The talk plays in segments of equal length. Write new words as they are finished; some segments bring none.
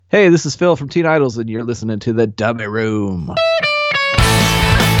Hey, this is Phil from Teen Idols, and you're listening to The Dummy Room.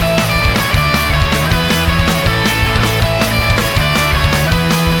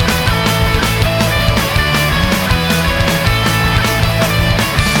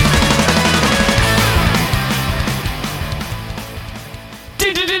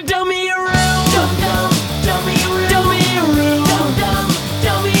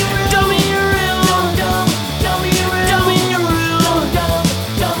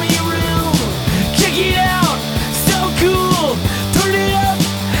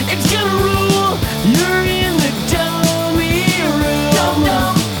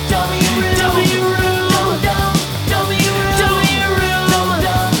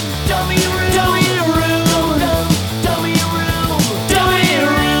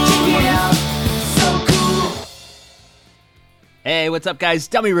 Hey, what's up, guys?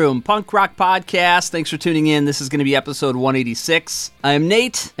 Dummy Room, punk rock podcast. Thanks for tuning in. This is going to be episode 186. I'm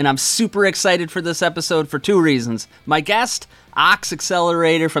Nate, and I'm super excited for this episode for two reasons. My guest, Ox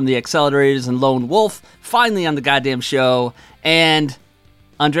Accelerator from the Accelerators and Lone Wolf, finally on the goddamn show, and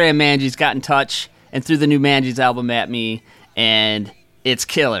Andrea Manges got in touch and threw the new Manges album at me, and it's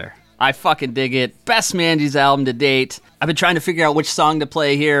killer. I fucking dig it. Best Manges album to date. I've been trying to figure out which song to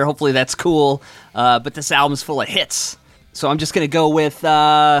play here. Hopefully that's cool, but this album's full of hits. So I'm just going to go with,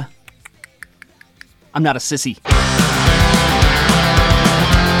 I'm Not a Sissy.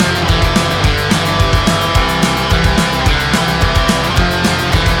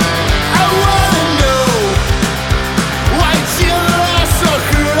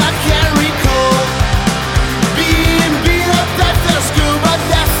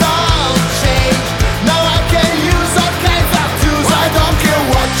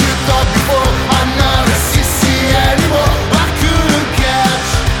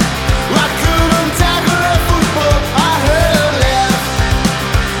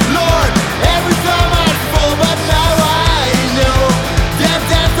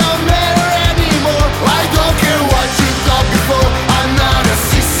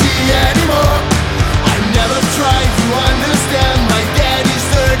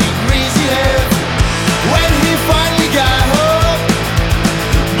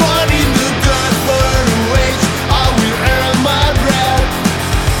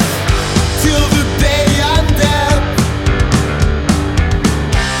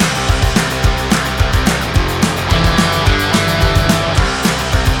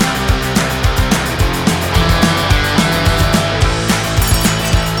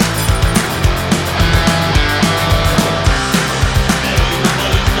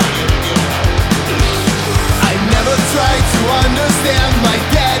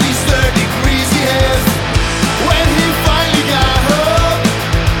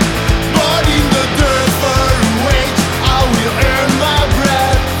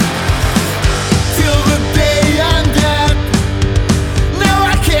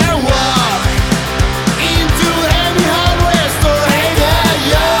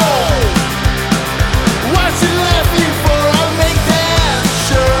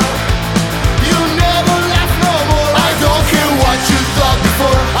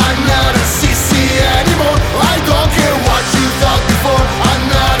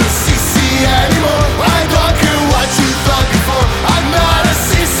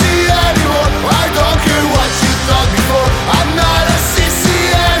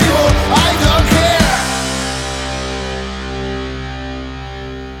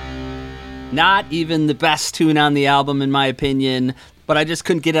 Not even the best tune on the album, in my opinion, but I just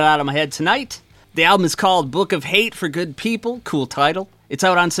couldn't get it out of my head tonight. The album is called Book of Hate for Good People. Cool title. It's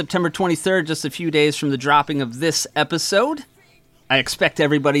out on September 23rd, just a few days from the dropping of this episode. I expect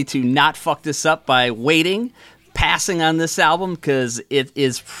everybody to not fuck this up by waiting, passing on this album, because it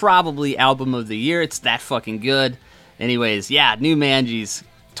is probably album of the year. It's that fucking good. Anyways, yeah, new Manges.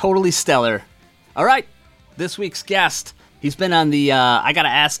 Totally stellar. All right, this week's guest. He's been on the I Gotta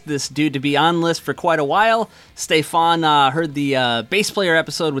Ask This Dude to Be On list for quite a while. Stefan heard the bass player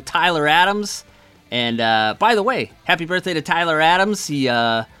episode with Tyler Adams. And by the way, happy birthday to Tyler Adams. He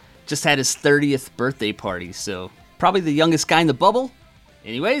just had his 30th birthday party, so probably the youngest guy in the bubble.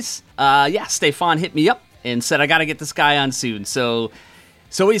 Anyways, yeah, Stefan hit me up and said I gotta get this guy on soon. So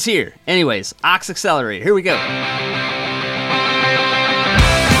he's here. Anyways, Ox Accelerator. Here we go.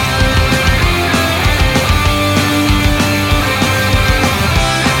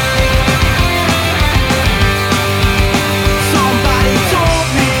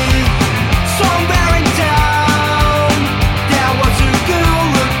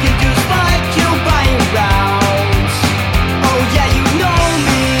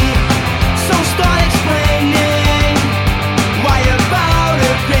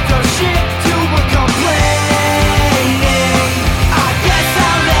 Great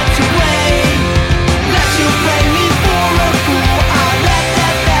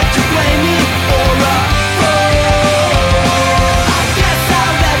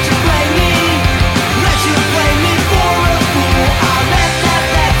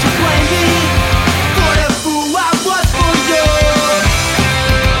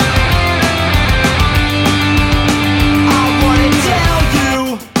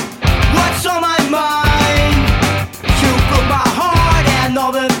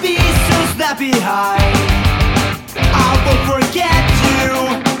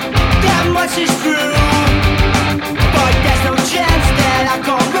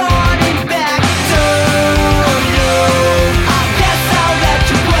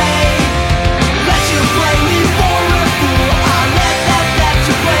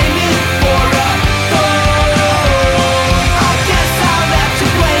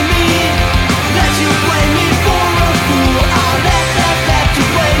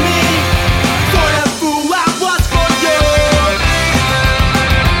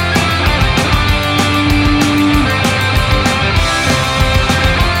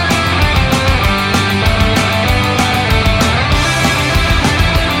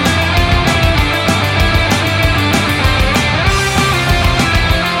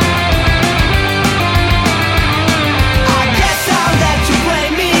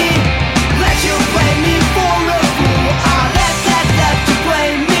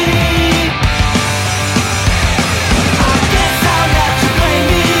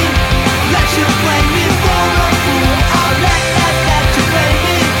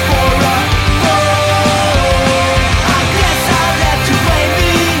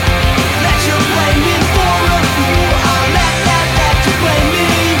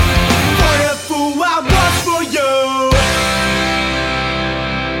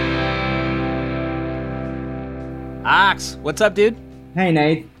Ox, what's up, dude? Hey,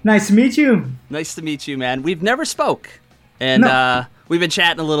 Nate. Nice to meet you. Nice to meet you, man. We've never spoke, and we've been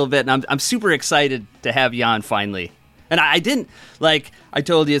chatting a little bit, and I'm super excited to have you on finally. And I didn't, like I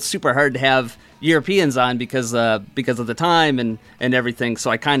told you, it's super hard to have Europeans on because of the time and everything,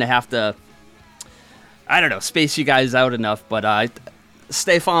 so I kind of have to, I don't know, space you guys out enough. But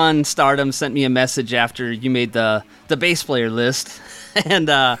Stefan Stardom sent me a message after you made the bass player list, and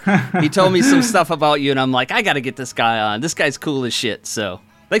he told me some stuff about you, and I'm like, I got to get this guy on. This guy's cool as shit, so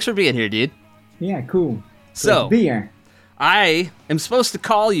thanks for being here, dude. Yeah, cool. So, be here. I am supposed to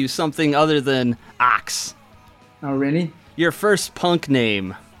call you something other than Ox. Oh, really? Your first punk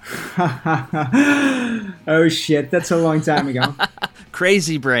name. Oh, shit. That's a long time ago.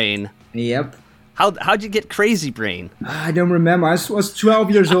 Crazy Brain. Yep. How'd you get Crazy Brain? I don't remember. I was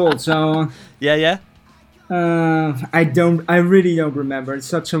 12 years old, so... Yeah? I really don't remember. It's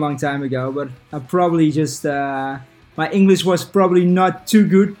such a long time ago, but I probably just... my English was probably not too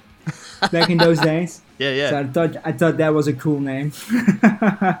good back in those days. Yeah. So I thought that was a cool name.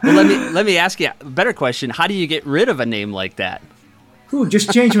 Well, let me ask you a better question. How do you get rid of a name like that? Cool,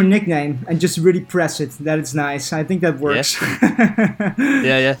 just change your nickname and just really press it. That is nice. I think that works.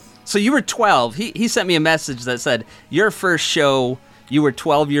 Yeah. So you were 12. He sent me a message that said, your first show, you were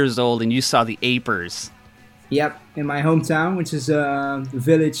 12 years old and you saw the Apers. Yep, in my hometown, which is the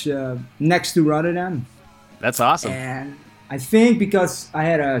village next to Rotterdam. That's awesome. And I think because I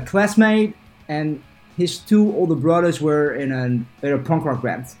had a classmate and his two older brothers were in a punk rock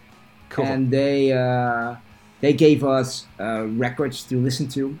band. Cool. And they gave us records to listen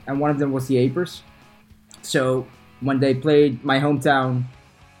to, and one of them was the Apers. So when they played my hometown,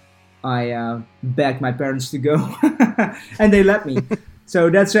 I begged my parents to go, and they let me.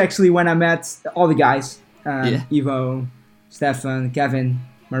 So that's actually when I met all the guys. Ivo, Stefan, Kevin,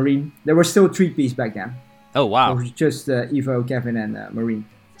 Marine. There were still 3-piece back then. Oh, wow. It was just Ivo, Kevin, and Marine.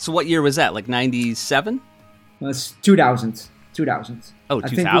 So what year was that? Like 97? It was 2000. 2000. Oh, I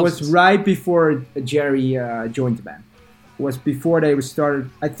think it was right before Jerry joined the band. It was before they started.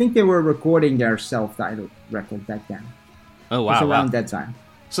 I think they were recording their self-titled record back then. Oh, wow. It was around that time.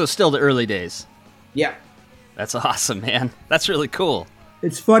 So still the early days. Yeah. That's awesome, man. That's really cool.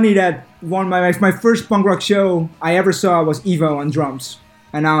 It's funny that my first punk rock show I ever saw was Ivo on drums.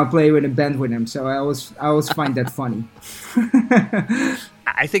 And now I play with a band with him, so I always find that funny.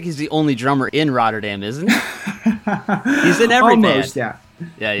 I think he's the only drummer in Rotterdam, isn't he? He's in every Almost, band.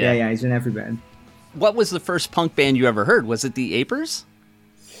 Yeah, he's in every band. What was the first punk band you ever heard? Was it the Apers?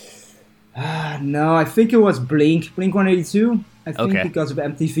 No, I think it was Blink 182. I think Okay. because of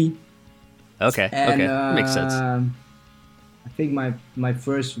MTV. Okay, And, makes sense. I think my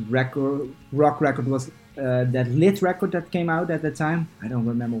first rock record was that Lit record that came out at the time. I don't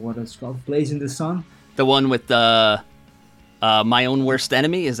remember what it's called. Blaze in the Sun. The one with the My Own Worst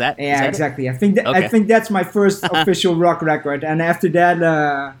Enemy, is that? Yeah, is that exactly. It? I think that's my first official rock record. And after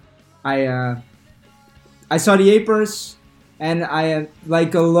that, I saw the Apers, and I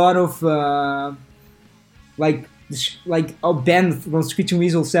like a lot of like a band from Screeching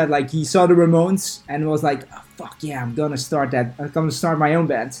Weasel said like he saw the Ramones and was like, oh, fuck yeah, I'm gonna start my own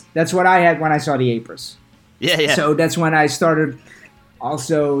band. That's what I had when I saw the Apers. Yeah. So that's when I started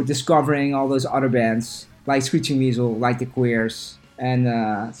also discovering all those other bands like Screeching Weasel, like the Queers,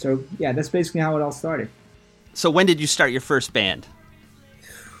 and so yeah, that's basically how it all started. So when did you start your first band?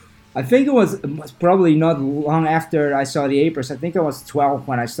 I think it was probably not long after I saw the Apers. I think I was 12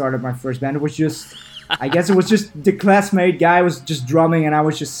 when I started my first band. It was just, I guess it was just the classmate guy was just drumming and I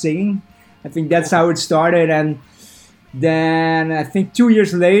was just singing. I think that's how it started. And then I think 2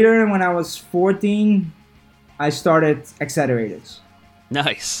 years later, when I was 14, I started Accelerators.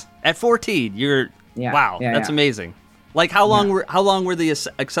 Nice. At 14, wow, that's yeah. amazing. Like how long were the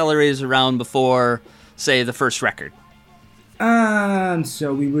Accelerators around before, say, the first record?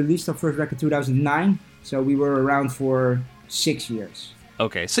 So we released our first record in 2009. So we were around for 6 years.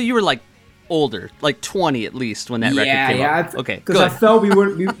 Okay, so you were like older, like 20 at least when that record came out. Okay, because I felt we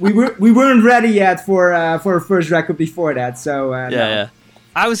weren't ready yet for our first record before that. So yeah.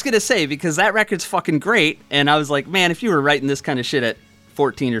 I was gonna say because that record's fucking great, and I was like, man, if you were writing this kind of shit at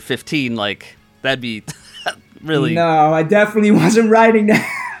 14 or 15, like that'd be really. No, I definitely wasn't writing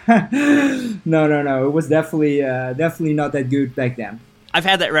that. No. It was definitely not that good back then. I've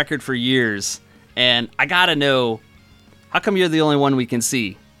had that record for years, and I gotta know, how come you're the only one we can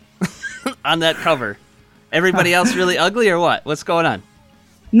see on that cover? Everybody else really ugly or what? What's going on?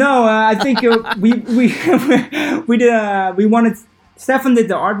 No, I think we wanted. Stefan did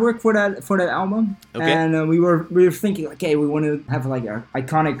the artwork for that album, okay. And we were thinking like, hey, we want to have like an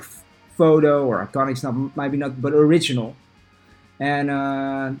iconic photo or iconic, not maybe not, but original.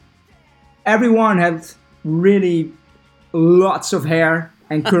 And everyone had really lots of hair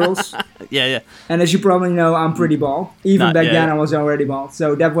and curls. Yeah. And as you probably know, I'm pretty bald. Even back then, I was already bald.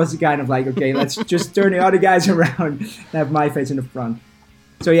 So that was kind of like, okay, let's just turn the other guys around and have my face in the front.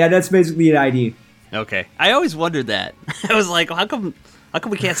 So yeah, that's basically the idea. Okay. I always wondered that. I was like, how come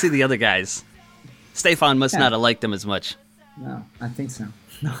we can't see the other guys? Stefan must not have liked them as much. No, I think so.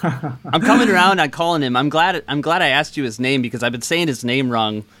 I'm coming around on calling him. I'm glad I asked you his name because I've been saying his name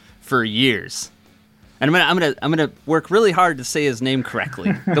wrong for years. And I'm gonna work really hard to say his name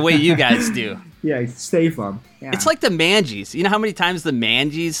correctly, the way you guys do. Yeah, Stefan. Yeah. It's like the MANGES. You know how many times the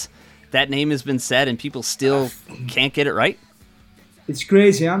MANGES, that name has been said and people still can't get it right? It's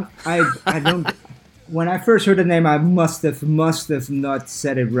crazy. I don't. When I first heard the name, I must have not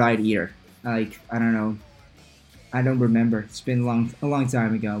said it right either. Like, I don't know. I don't remember. It's been a long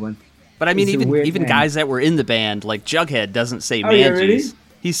time ago. But I mean, even name. guys that were in the band, like Jughead, doesn't say MANGES. MANGES. Yeah, really?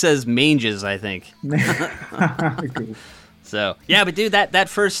 He says MANGES, I think. Cool. So yeah, but dude, that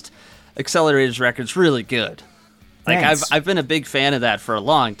first Accelerators record's really good. Like Thanks. I've been a big fan of that for a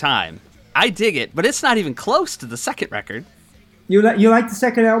long time. I dig it, but it's not even close to the second record. You like the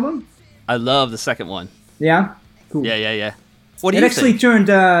second album? I love the second one. Yeah. Cool. Yeah. What do It you actually think? turned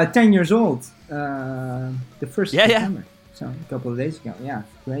 10 years old. The first September. So a couple of days ago. Yeah,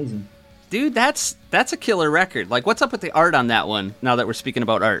 crazy. Dude, that's a killer record. Like, what's up with the art on that one? Now that we're speaking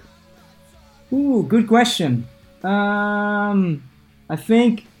about art. Ooh, good question. I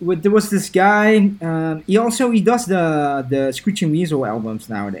think there was this guy. He does the Screeching Weasel albums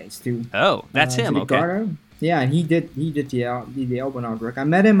nowadays too. Oh, that's him. Okay. Ricardo. Yeah, and he did the album artwork. I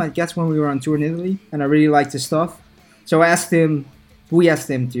met him, I guess, when we were on tour in Italy, and I really liked his stuff. So we asked him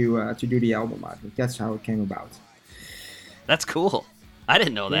to do the album artwork. That's how it came about. That's cool. I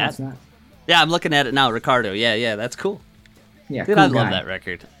didn't know Yeah, that. it's not- Yeah, I'm looking at it now, Ricardo. Yeah, that's cool. Yeah, Dude, cool I love guy. that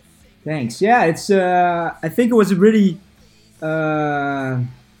record. Thanks. Yeah, it's. I think it was a really. It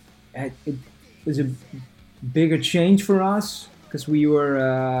was a bigger change for us because we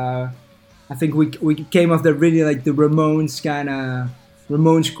were. I think we came off the really like the Ramones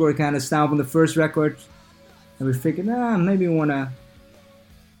core kind of style from the first record, and we figured, maybe we want to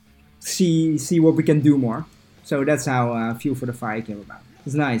see what we can do more. So that's how Fuel for the Fire came about.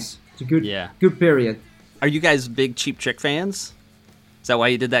 It's nice. It's a good period. Are you guys big Cheap Trick fans? Is that why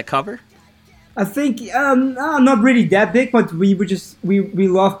you did that cover? I think not really that big, but we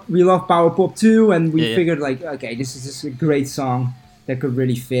love power pop too, and we figured like, okay, this is just a great song that could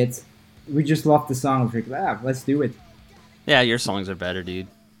really fit. We just loved the song. We figured, let's do it. Yeah, your songs are better, dude.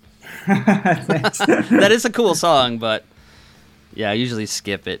 Thanks. That is a cool song, but yeah, I usually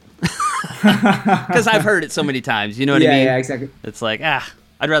skip it because I've heard it so many times. You know what I mean? Yeah, exactly. It's like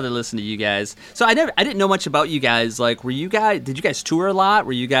I'd rather listen to you guys. So I didn't know much about you guys. Like, did you guys tour a lot?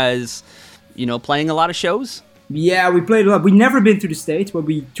 Were you guys, playing a lot of shows? Yeah, we played a lot. We never been to the States, but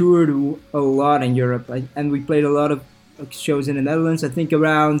we toured a lot in Europe, and we played a lot of shows in the Netherlands. I think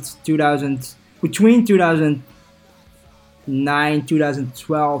around between 2009,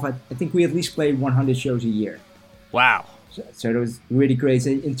 2012. I think we at least played 100 shows a year. Wow. So it was really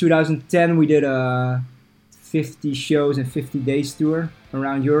crazy. In 2010, we did a 50 shows and 50 days tour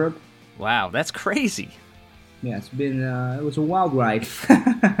around Europe. Wow, that's crazy. Yeah, it's been it was a wild ride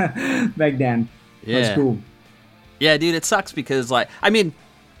back then. Yeah, that's cool. Yeah, dude, it sucks because I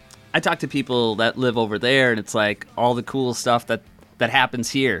talk to people that live over there, and it's like all the cool stuff that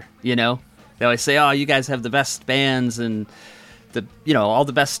happens here. They always say, "Oh, you guys have the best bands and all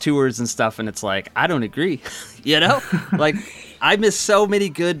the best tours and stuff," and it's like I don't agree. Like I miss so many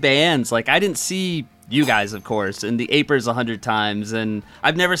good bands. Like I didn't see you guys, of course, and the Apers 100 times, and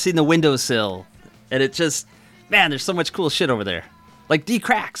I've never seen the Windowsill, and it just, man, there's so much cool shit over there. Like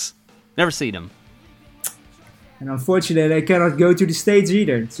D-Cracks, never seen them. And unfortunately, I cannot go to the States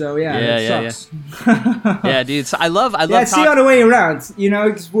either. So that sucks. Yeah, dude. So I love. It's the other way around,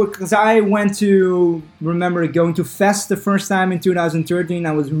 because I remember going to Fest the first time in 2013.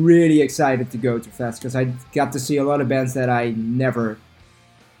 I was really excited to go to Fest because I got to see a lot of bands that I never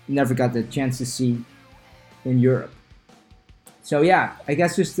got the chance to see in Europe. So yeah, I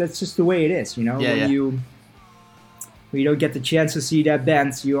guess that's just the way it is, when you don't get the chance to see that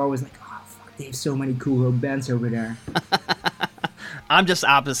band, you always like, oh fuck, they have so many cool bands over there. I'm just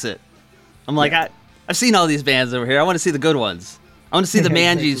opposite. I'm like, I've seen all these bands over here. I want to see the good ones. I want to see the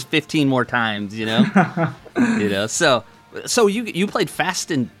MANGES 15 more times, So you played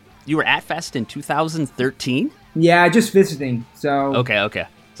Fest you were at Fest in 2013? Yeah, just visiting. So okay.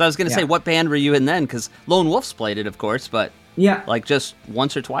 So I was gonna say, what band were you in then? Because Lone Wolf's played it, of course, but yeah, like just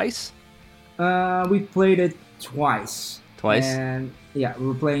once or twice. We played it twice. Twice? And yeah, we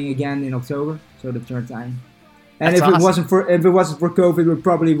were playing again in October, so the third time. And That's if awesome. it wasn't for COVID, we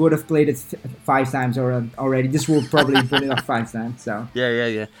probably would have played it 5 times already. This will probably put it up 5 times. So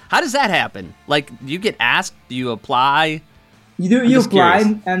Yeah. How does that happen? Like, do you get asked? Do you apply? you apply,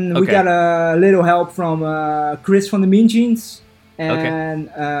 curious. and Okay. we got a little help from Chris from the MANGES and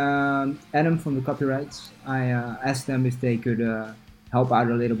Adam from the Copyrights. I asked them if they could help out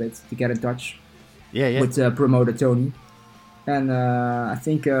a little bit to get in touch Yeah. with promoter Tony. And I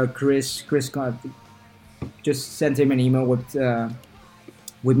think Chris got just sent him an email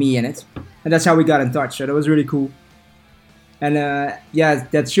with me in it, and that's how we got in touch. So that was really cool. And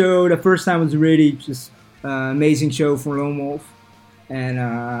that show, the first time was really just amazing show for Lone Wolf, and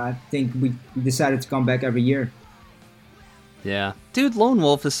I think we decided to come back every year. Yeah. Dude, Lone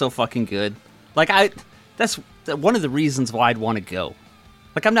Wolf is so fucking good. Like, that's one of the reasons why I'd want to go.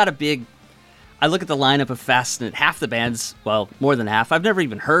 Like, I look at the lineup of Fest, and half the bands, well, more than half, I've never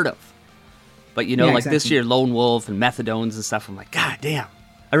even heard of. But, you know, Yeah, like this exactly. year, Lone Wolf and Methadones and stuff, I'm like, God damn,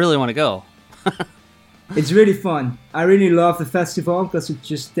 I really want to go. It's really fun. I really love the festival because it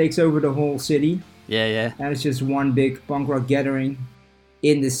just takes over the whole city, Yeah. and it's just one big punk rock gathering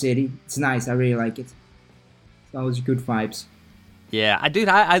in the city. It's nice. I really like it. It's always good vibes. Yeah,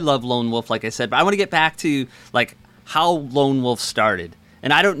 I love Lone Wolf, like I said, but I want to get back to, like, how Lone Wolf started.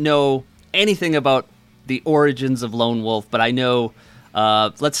 And I don't know anything about the origins of Lone Wolf, but I know,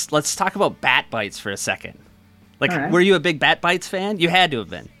 let's talk about Bat Bites for a second. Like, All right. were you a big Bat Bites fan? You had to have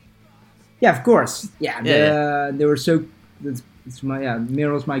been. Yeah, of course. Yeah, Yeah. they were so. It's my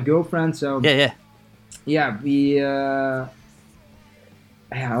Meryl's my girlfriend, so Yeah. yeah,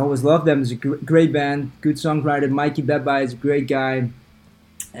 I always loved them. It's a great band, good songwriter. Mikey Bebba is a great guy,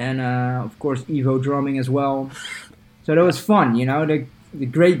 and of course Evo drumming as well. So that was fun, you know. The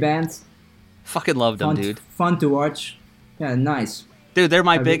great band, Fucking loved them, dude. fun to watch. Yeah, nice. Dude, they're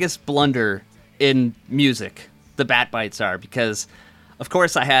my biggest blunder in music. The Bat Bites are, because, of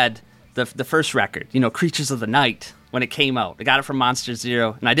course, I had the first record, you know, Creatures of the Night, when it came out. I got it from Monster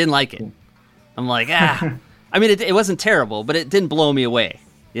Zero, and I didn't like it. I'm like, I mean, it wasn't terrible, but it didn't blow me away,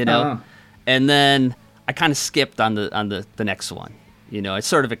 you know. Uh-huh. And then I kind of skipped on the next one, you know. I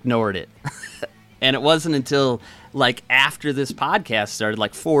sort of ignored it, and it wasn't until like after this podcast started,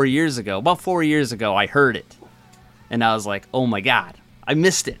 like 4 years ago, about 4 years ago, I heard it, and I was like, oh my god, I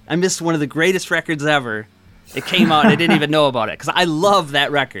missed it. I missed one of the greatest records ever. It came out, and I didn't even know about it because I love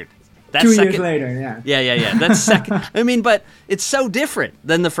that record. That 2 years later, yeah. Yeah. That's second. I mean, but it's so different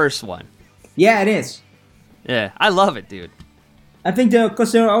than the first one. Yeah, it is. Yeah, I love it, dude. I think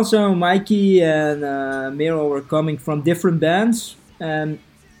because they're also Mikey and Meryl were coming from different bands, and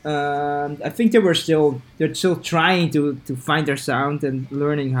I think they're still trying to find their sound and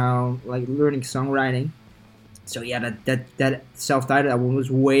learning songwriting. So yeah, that self-titled album was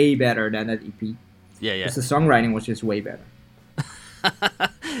way better than that EP. Yeah. Because the songwriting was just way better.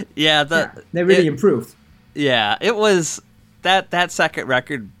 Yeah, They really improved. Yeah, it was that second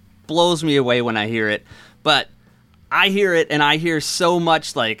record blows me away when I hear it. But I hear it, and I hear so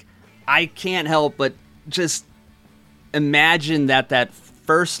much, like, I can't help but just imagine that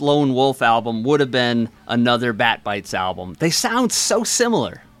first Lone Wolf album would have been another Bat Bites album. They sound so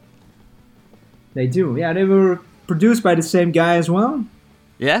similar. They do. Yeah, they were produced by the same guy as well.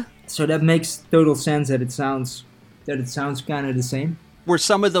 Yeah? So that makes total sense that it sounds kind of the same. Were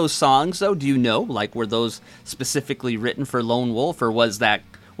some of those songs, though, do you know? Like, were those specifically written for Lone Wolf, or were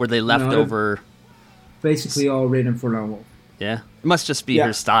they left No, over? Basically all written for Lone Wolf. Yeah? It must just be Yeah.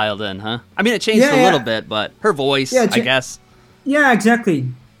 her style then, huh? I mean, it changed a little bit, but her voice, Yeah, I guess. Yeah,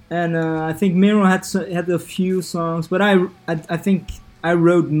 exactly. And I think Miro had a few songs, but I think I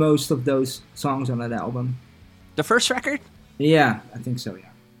wrote most of those songs on that album. The first record? Yeah, I think so, yeah.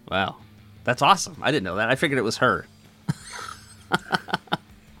 Wow. That's awesome. I didn't know that. I figured it was her.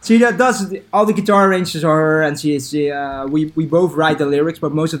 See, all the guitar arrangements are her, and we both write the lyrics,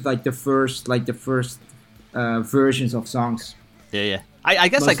 but most of the first versions of songs. Yeah. I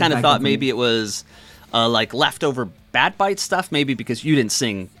guess Most I of kind of that thought come maybe it was like leftover Bat Bite stuff, maybe because you didn't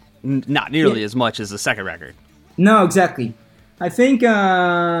sing not nearly as much as the second record. No, exactly. I think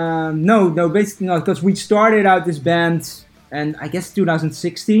no, basically not, because we started out this band, and I guess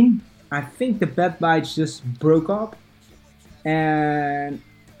 2016. I think the Bad Bites just broke up, and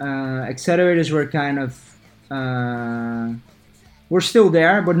Accelerators were kind of we're still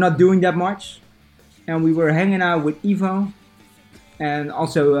there, but not doing that much. And we were hanging out with Evo, and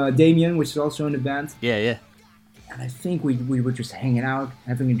also Damien, which is also in the band. Yeah. And I think we were just hanging out,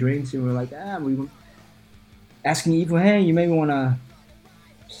 having a drink, and we were like, we were asking Evo, hey, you maybe want to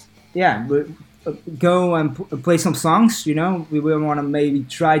yeah, go and play some songs. We would want to maybe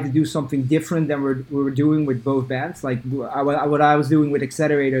try to do something different than we were doing with both bands, like what I was doing with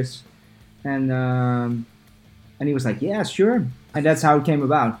Accelerators, and he was like, yeah, sure, and that's how it came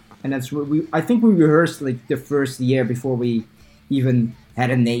about. And that's what I think we rehearsed like the first year before we even had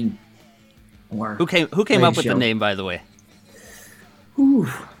a name. Or who came up with the name, by the way? Ooh.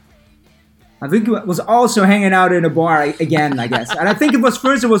 I think it was also hanging out in a bar again, I guess. And I think it was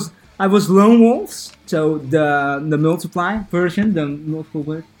I was Lone Wolves, so the multiply version, the multiple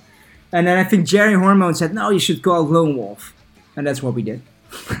word. And then I think Jerry Hormone said, no, you should call it Lone Wolf. And that's what we did.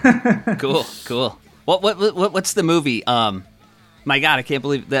 Cool. What's the movie? My God, I can't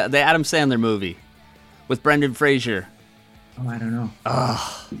believe the Adam Sandler movie with Brendan Fraser. Oh, I don't know.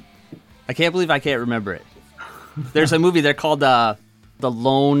 I can't believe I can't remember it. There's a movie there called The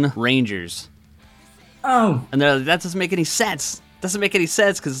Lone Rangers. Oh. And that doesn't make any sense. Doesn't make any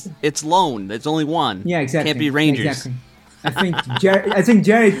sense because it's lone. There's only one. Yeah, exactly. Can't be Rangers. Exactly. I think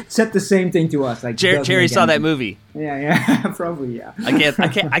Jerry said the same thing to us. Like Jerry saw that movie. Yeah, probably, yeah.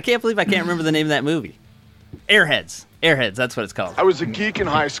 I can't believe I can't remember the name of that movie. Airheads, that's what it's called. I was a geek in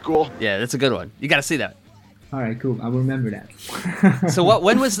high school. Yeah, that's a good one. You got to see that. All right, cool. I'll remember that. So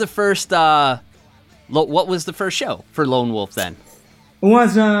when was the first? What was the first show for Lone Wolf then? It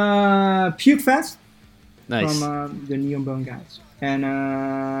was Puke Fest. Nice. From the Neon Bone guys, and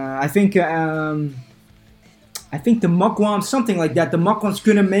I think the Muckwams, something like that. The Muckwams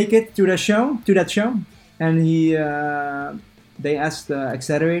couldn't make it to that show, and they asked the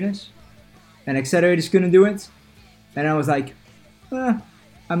Accelerators, and Accelerators couldn't do it, and I was like,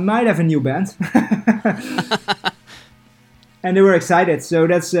 I might have a new band, and they were excited. So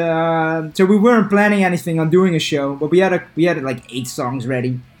that's so we weren't planning anything on doing a show, but we had like 8 songs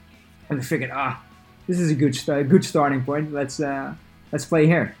ready, and we figured, this is a good starting point. Let's play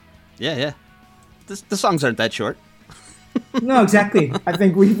here. Yeah. The songs aren't that short. No, exactly. I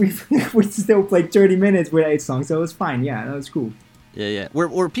think we still played 30 minutes with 8 songs, so it was fine. Yeah, that was cool. Yeah.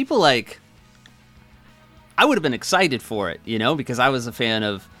 Were people like? I would have been excited for it, because I was a fan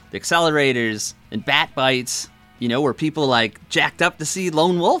of the Accelerators and Bat Bites. Were people like jacked up to see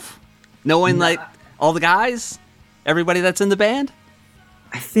Lone Wolf, knowing like all the guys, everybody that's in the band?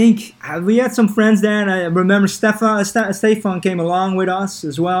 I think we had some friends there, and I remember Stefan came along with us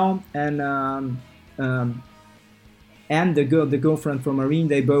as well, and the girlfriend from Marine,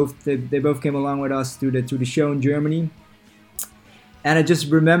 they both came along with us to the show in Germany, and I just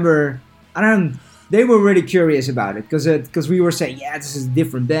remember they were really curious about it because we were saying, yeah, this is a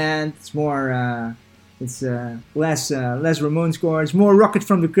different band, it's more it's less Ramones chords, more Rocket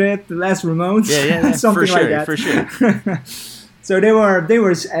from the Crypt, less Ramones, yeah, something for sure, like that. For sure. So they were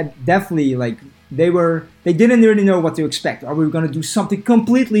definitely like they didn't really know what to expect. Are we going to do something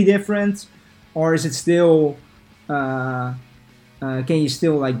completely different, or is it still can you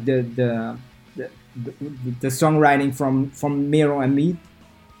still like the songwriting from Miro and me?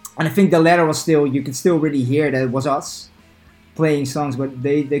 And I think the latter was still, you could still really hear that it was us playing songs, but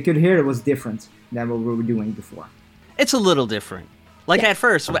they could hear it was different than what we were doing before. It's a little different. Like at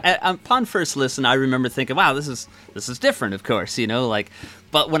first, upon first listen, I remember thinking, "Wow, this is different." Of course,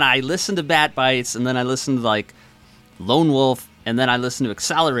 But when I listened to Bat Bites, and then I listened to like Lone Wolf, and then I listened to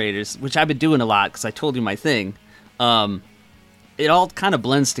Accelerators, which I've been doing a lot because I told you my thing. It all kind of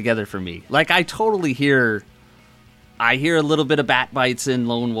blends together for me. Like I totally hear a little bit of Bat Bites in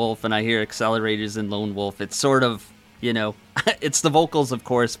Lone Wolf, and I hear Accelerators in Lone Wolf. It's sort of, it's the vocals, of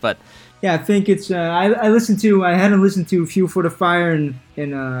course, but. Yeah, I think it's. I hadn't listened to Fuel for the Fire in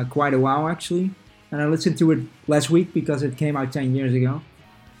quite a while actually, and I listened to it last week because it came out 10 years ago,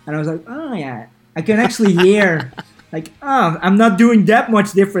 and I was like, oh yeah, I can actually hear, like, I'm not doing that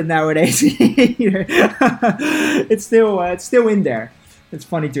much different nowadays. It's still in there. It's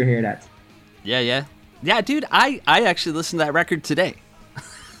funny to hear that. Yeah, dude. I actually listened to that record today.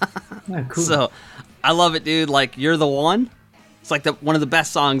 Oh, cool. So, I love it, dude. Like, You're the One. It's like one of the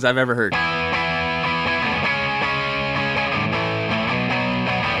best songs I've ever heard.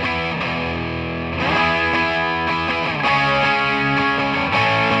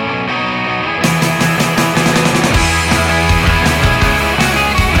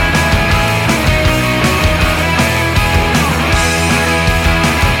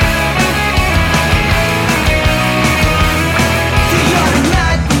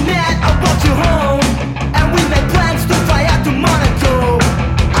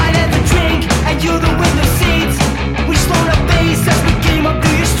 Drink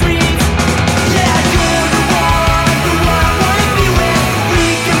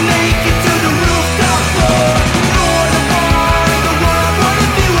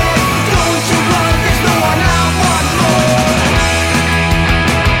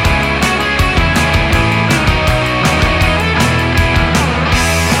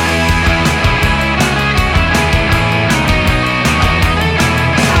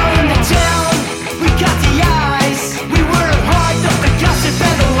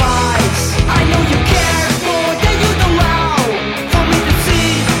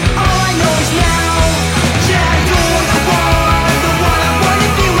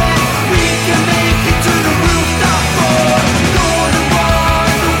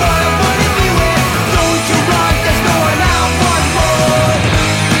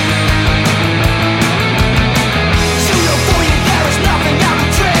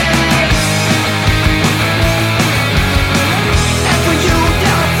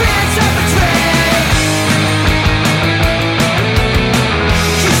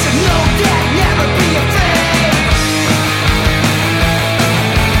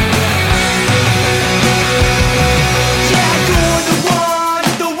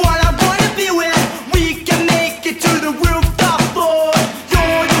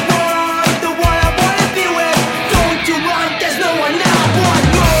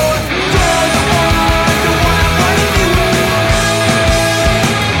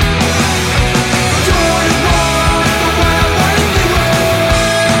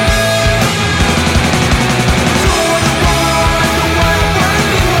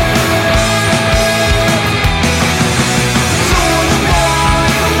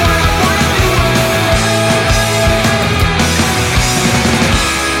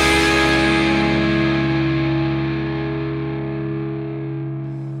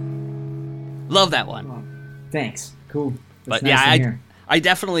Love that one. Oh, thanks. Cool. That's But nice to yeah, hear. I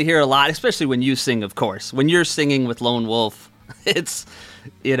definitely hear a lot, especially when you sing, of course. When you're singing with Lone Wolf, it's,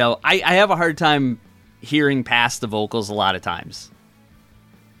 I have a hard time hearing past the vocals a lot of times.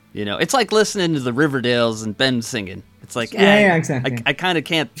 It's like listening to the Riverdales and Ben singing. It's like, yeah, exactly. I kind of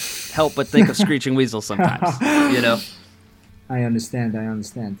can't help but think of Screeching Weasel sometimes, I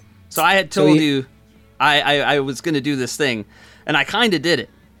understand. So I had told you I was going to do this thing, and I kind of did it.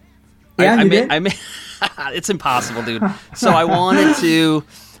 Yeah, you did? It's impossible, dude. So I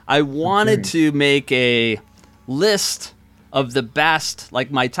wanted to make a list of the best,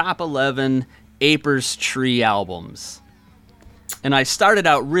 like my top 11 Apers Tree albums. And I started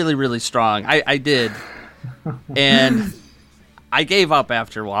out really, really strong. I did. And I gave up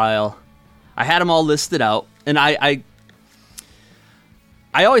after a while. I had them all listed out, and I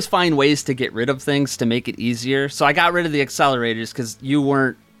always find ways to get rid of things to make it easier. So I got rid of the Accelerators because you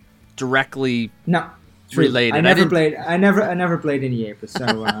weren't directly related. I never played any Apers.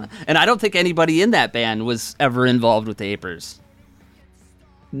 So and I don't think anybody in that band was ever involved with the Apers.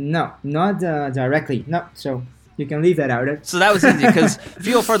 No, not directly. No, so you can leave that out. So that was easy because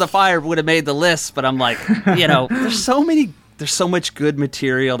Fuel for the Fire would have made the list, but I'm like, there's so much good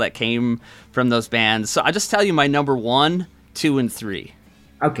material that came from those bands. So I just tell you my number 1, 2, and 3.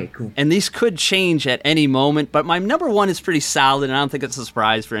 Okay, cool. And these could change at any moment, but my number 1 is pretty solid, and I don't think it's a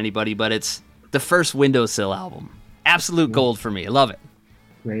surprise for anybody, but it's the first Windowsill album. Absolute gold for me. I love it.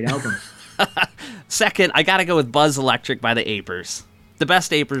 Great album. Second, I got to go with Buzz Electric by the Apers. The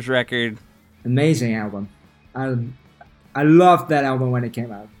best Apers record. Amazing album. I loved that album when it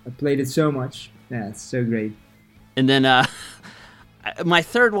came out. I played it so much. Yeah, it's so great. And then my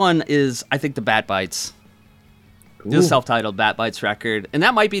third one is, I think, the Bat Bites. Cool. The self-titled Bat Bites record. And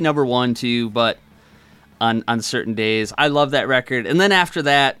that might be number 1, too, but on certain days. I love that record. And then after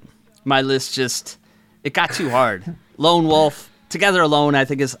that, my list it got too hard. Lone Wolf, Together Alone, I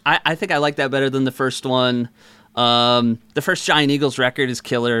think I like that better than the first one. The first Giant Eagles record is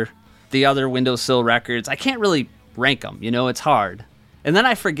killer. The other Windowsill records, I can't really rank them. It's hard. And then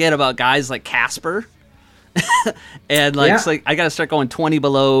I forget about guys like Casper. And it's like I got to start going 20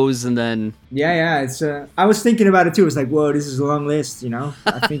 belows, and then it's I was thinking about it too. It's like, whoa, this is a long list,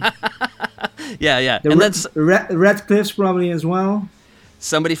 I think and that's Ratcliffe's probably as well.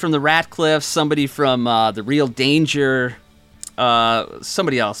 Somebody from the Ratcliffes, somebody from the Real Danger,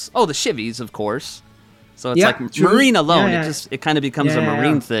 somebody else. Oh, the Chivies, of course. So it's like true. Marine alone. It kind of becomes a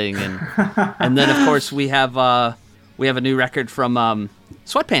Marine thing, and then of course we have a new record from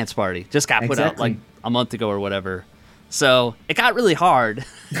Sweatpants Party. Just got put out like a month ago or whatever. So it got really hard,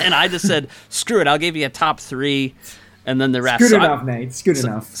 and I just said, screw it. I'll give you a top 3, and then the rest. It's good enough, Nate. It's good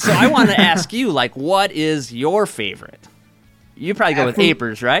enough. So I want to ask you, what is your favorite? You probably go with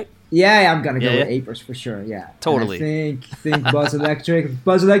Apers, right? Yeah, I'm gonna go with Apers for sure. Yeah, totally. And I think Buzz Electric.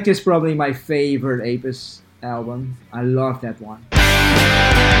 Buzz Electric is probably my favorite Apers album. I love that one.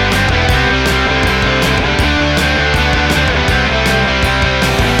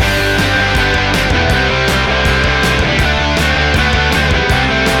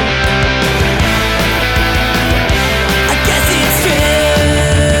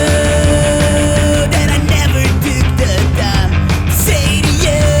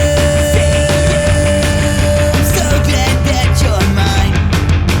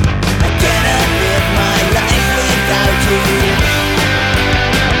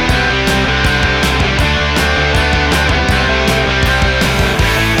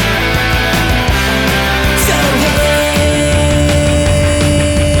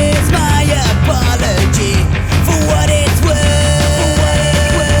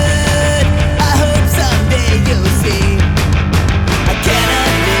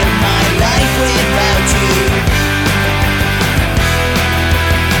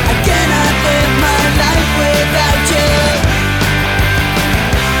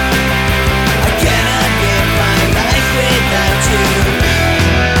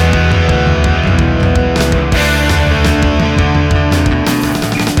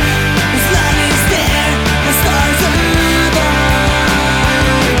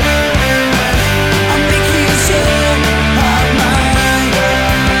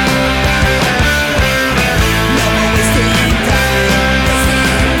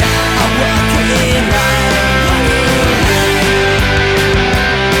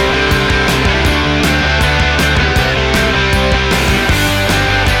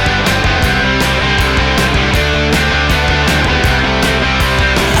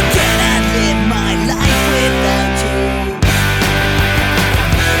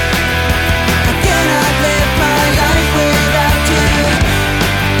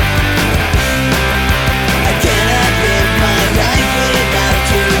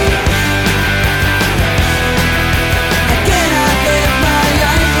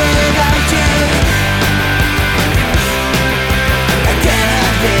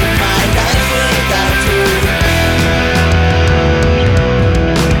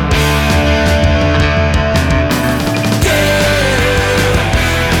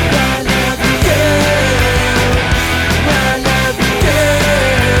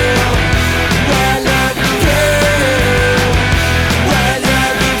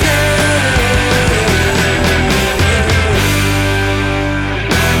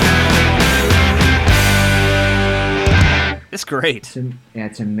 great.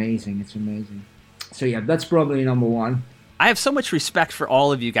 It's amazing. It's amazing. So yeah, that's probably number one. I have so much respect for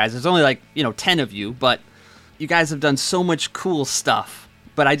all of you guys. There's only 10 of you, but you guys have done so much cool stuff.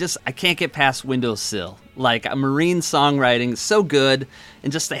 But I can't get past Windowsill. Like, a marine songwriting is so good,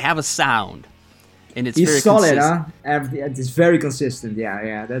 and just to have a sound. And it's very solid, consistent. huh? It's very consistent.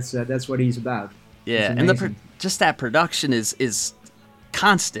 Yeah. That's what he's about. Yeah, and just that production is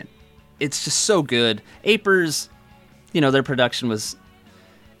constant. It's just so good. Apers, their production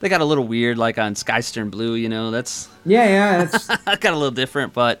they got a little weird, like on Skystern Blue. That's that's got a little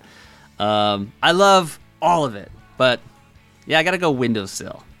different, but I love all of it. But yeah, I gotta go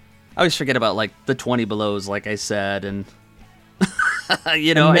Windowsill. I always forget about the 20 Belows, like I said, and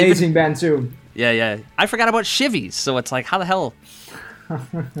amazing band too. Yeah. I forgot about Chivies, so it's like, how the hell?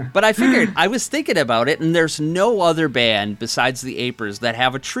 But I was thinking about it, and there's no other band besides the Apers that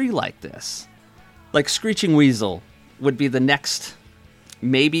have a tree like this. Like Screeching Weasel would be the next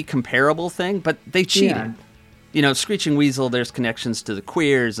maybe comparable thing, but they cheated. Yeah. Screeching Weasel, there's connections to the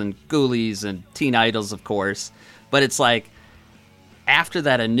Queers and Ghoulies and Teen Idols, of course. But it's like, after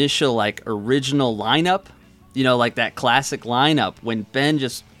that initial, original lineup, that classic lineup, when Ben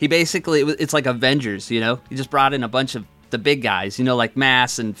it's like Avengers, he just brought in a bunch of the big guys, like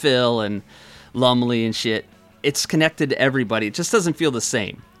Mass and Phil and Lumley and shit. It's connected to everybody. It just doesn't feel the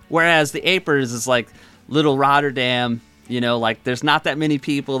same. Whereas the Apers is like Little Rotterdam, there's not that many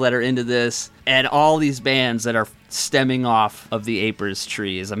people that are into this, and all these bands that are stemming off of the Apers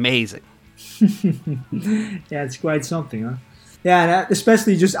tree is amazing. Yeah, it's quite something, huh? Yeah, and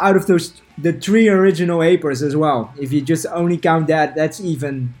especially just out of the 3 original Apers as well. If you just only count that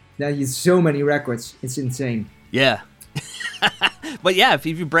is so many records. It's insane. Yeah. But yeah, if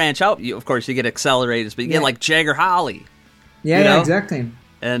you branch out, of course you get Accelerators, but you get Jagger Holly. Yeah, exactly.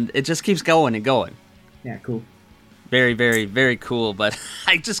 And it just keeps going and going. Yeah, cool. Very, very, very cool, but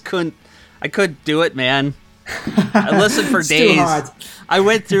I couldn't do it, man. I listened for days. Too hard. I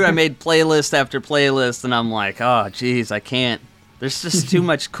made playlist after playlist, and I'm like, oh, geez, I can't. There's just too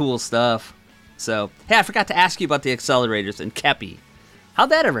much cool stuff. So, hey, I forgot to ask you about the Accelerators and Kepi. How'd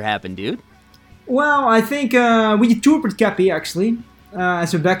that ever happen, dude? Well, I think we toured with Kepi, actually,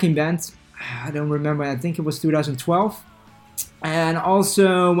 as a backing band. I don't remember. I think it was 2012. And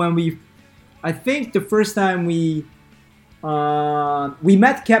also I think the first time we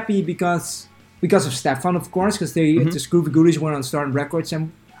met Kepi because of Stefan, of course, because the Groovy Goodies were on Starting Records,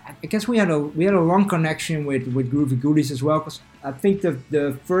 and I guess we had a long connection with Groovy Goodies as well. Because I think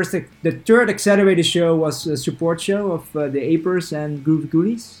the third Accelerator show was a support show of the Apers and Groovy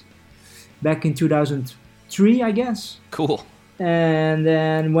Goodies back in 2003, I guess. Cool. And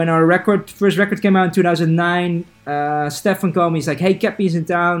then when our first record came out in 2009, Stefan called me. He's like, "Hey, Kepi's in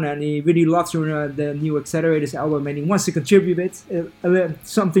town, and he really loves the new Accelerators album, and he wants to contribute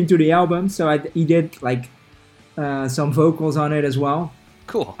something to the album." So he did some vocals on it as well.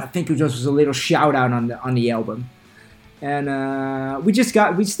 Cool. I think it just was a little shout out on the album, and we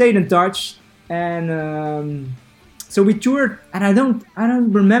stayed in touch, and so we toured. And I don't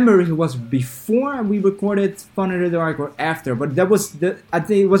remember if it was before we recorded Fun in the Dark or after, but I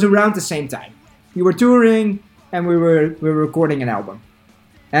think it was around the same time. We were touring and we were recording an album.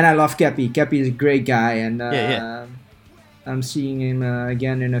 And I love Kepi. Kepi is a great guy, and I'm seeing him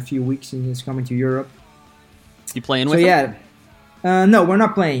again in a few weeks, and he's coming to Europe. You playing with him? No, we're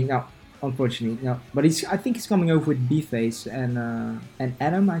not playing. No, unfortunately, no. But I think he's coming over with B-Face and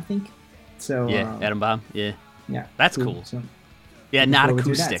Adam, I think. So Adam Bomb. Yeah. Yeah, that's cool. So, yeah, not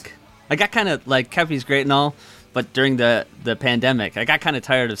acoustic. I got kind of Kepi's great and all, but during the pandemic, I got kind of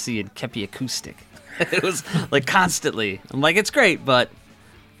tired of seeing Kepi acoustic. It was constantly. I'm like, it's great, but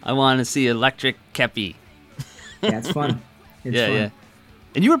I want to see electric Kepi. Yeah, it's fun. It's fun. Yeah.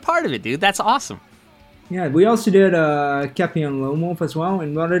 And you were part of it, dude. That's awesome. Yeah, we also did Kepi and Lone Wolf as well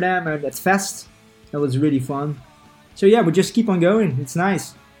in Rotterdam at that fest. That was really fun. So yeah, we just keep on going. It's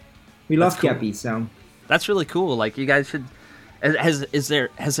nice. We love Kepi, so. That's really cool. You guys should. Has there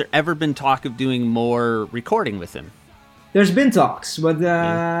ever been talk of doing more recording with him? There's been talks, but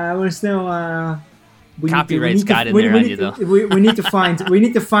we're still. Copyright's got in there on you, though. We need to find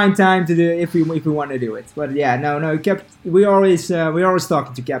time to do it if we want to do it. But yeah, no, we always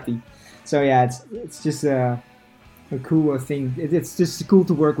talking to Kepi. So yeah, it's just a cool thing. It's just cool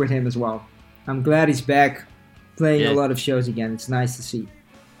to work with him as well. I'm glad he's back playing a lot of shows again. It's nice to see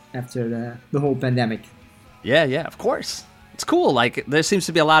after the whole pandemic. Yeah, of course. It's cool. There seems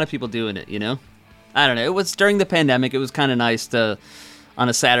to be a lot of people doing it, I don't know. It was during the pandemic. It was kind of nice to, on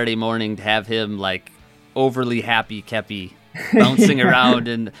a Saturday morning, to have him, overly happy Kepi bouncing around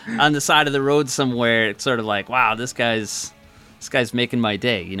and on the side of the road somewhere. It's sort of like, wow, this guy's this guy's making my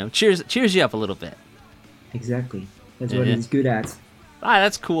day. Cheers you up a little bit. Exactly. That's what he's good at.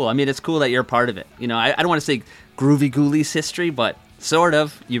 That's cool. I mean, it's cool that you're a part of it. I don't want to say Groovy Ghoulies history, but sort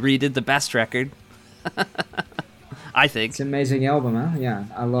of. You redid the best record. I think. It's an amazing album, huh? Yeah,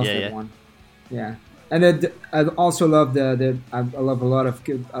 I love that one. Yeah. And I also love I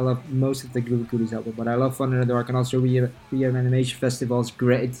love most of the Groovy Ghoulies album, but I love Fun in the Dark, and also Reanimation Festival is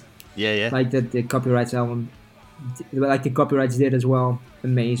great. Yeah. Like the Copyrights album, like the Copyrights did as well.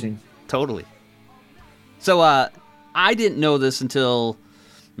 Amazing. Totally. So I didn't know this until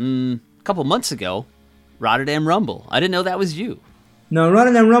a couple months ago. Rotterdam Rumble. I didn't know that was you. No,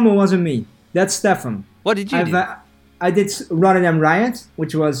 Rotterdam Rumble wasn't me. That's Stefan. What did you do? I did Rotterdam Riot,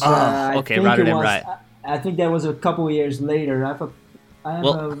 which was Rotterdam Riot. I think that was a couple of years later. I have a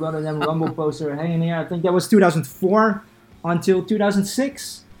Rotterdam Rumble poster hanging here. I think that was 2004 until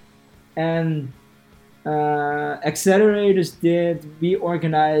 2006, and Accelerators we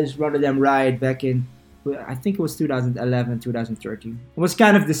organized Rotterdam Riot back in, I think it was 2011, 2013. It was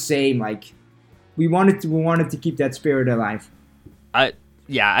kind of the same. Like we wanted to keep that spirit alive. I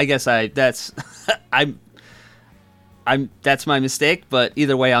guess that's that's my mistake, but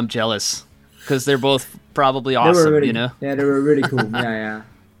either way I'm jealous because they're both probably awesome, Yeah, they were really cool. Yeah.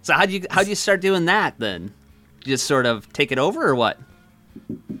 So how'd you start doing that then? You just sort of take it over or what?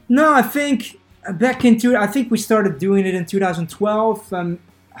 No, I think I think we started doing it in 2012. I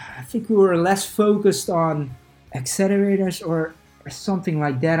think we were less focused on Accelerators or something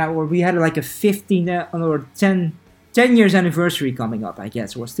like that, or we had like a 15 or 10 years anniversary coming up, I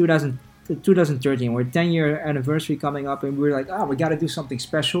guess. It was 2013, we're 10-year anniversary coming up, and we were like, we got to do something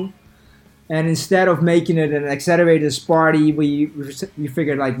special. And instead of making it an Accelerators party, we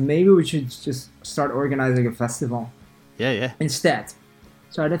figured like maybe we should just start organizing a festival. Yeah. Instead.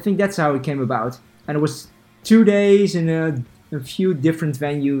 So I think that's how it came about. And it was 2 days in a few different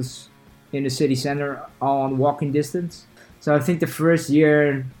venues in the city center, all on walking distance. So I think the first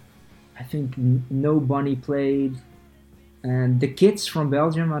year, I think No Bunny played. And the Kids from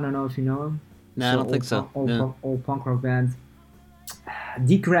Belgium, I don't know if you know them. No, I don't think so. Old punk rock band.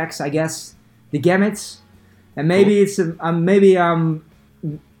 D-Cracks, I guess. The Gamuts. And maybe maybe I'm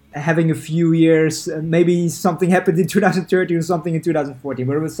having a few years. Maybe something happened in 2013 or something in 2014,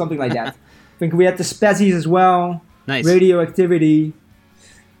 but it was something like that. I think we had the Spazzies as well. Nice. Radioactivity.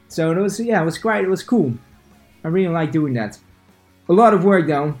 So it was great. It was cool. I really like doing that. A lot of work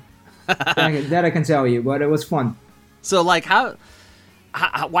though. that I can tell you, but it was fun. So like how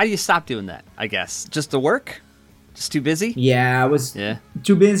why do you stop doing that? I guess just the work, just too busy. Yeah, I was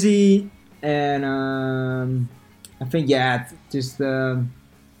too busy, and I think just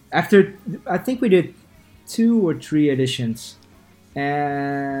after I think we did 2 or 3 editions,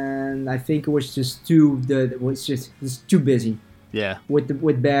 and I think it was just it was too busy. Yeah,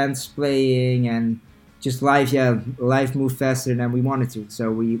 with bands playing and just life moved faster than we wanted to,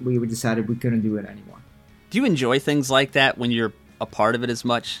 so we decided we couldn't do it anymore. Do you enjoy things like that when you're a part of it as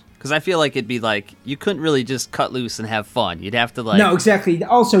much? Because I feel like it'd be like you couldn't really just cut loose and have fun. You'd have to no, exactly.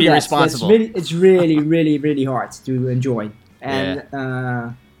 Also, be responsible. It's really, really, really hard to enjoy, and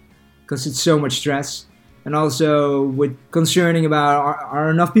because it's so much stress, and also with concerning about are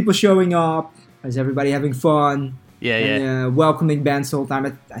enough people showing up? Is everybody having fun? And welcoming bands the whole time.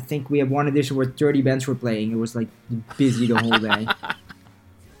 I think we have one edition where 30 bands were playing. It was like busy the whole day.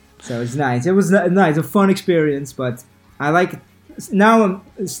 So it's nice. It was nice, a fun experience. But I like now.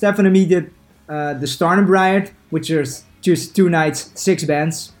 Stefan and me did the Stardom Riot, which is just 2 nights, 6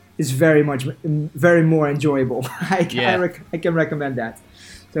 bands. It's very more enjoyable. I can recommend that.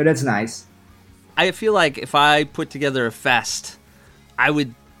 So that's nice. I feel like if I put together a fest, I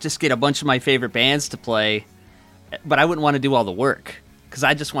would just get a bunch of my favorite bands to play. But I wouldn't want to do all the work because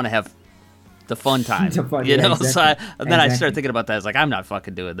I just want to have the fun time, Exactly. So then I start thinking about that. It's like I'm not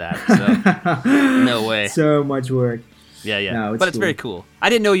fucking doing that. So no way. So much work. Yeah. No, but it's very cool. I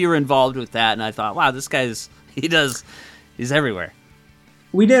didn't know you were involved with that, and I thought, wow, this guy's he's everywhere.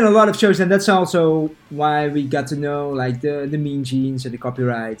 We did a lot of shows, and that's also why we got to know like the Mean Genes and the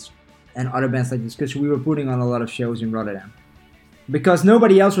Copyrights and other bands like this, because we were putting on a lot of shows in Rotterdam. Because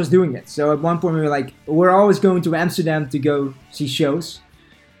nobody else was doing it. So at one point we were like, we're always going to Amsterdam to go see shows.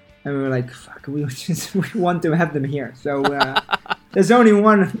 And we were like, fuck, we want to have them here. So there's only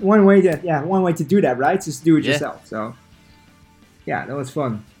one way to do that, right? Just do it yourself. So yeah, that was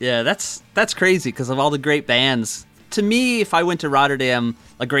fun. Yeah, that's crazy because of all the great bands. To me, if I went to Rotterdam,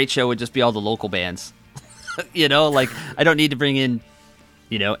 a great show would just be all the local bands. Like I don't need to bring in,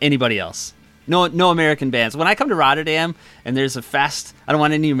 anybody else. No American bands. When I come to Rotterdam and there's a fest, I don't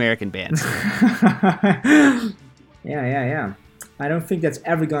want any American bands. Yeah. I don't think that's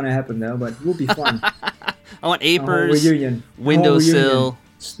ever gonna happen though, but it will be fun. I want A whole Apers, reunion. Windowsill.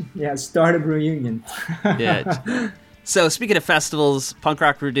 Yeah, startup reunion. Yeah. So speaking of festivals, Punk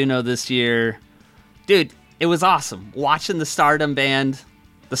Rock Verduno this year, dude, it was awesome watching the Stardom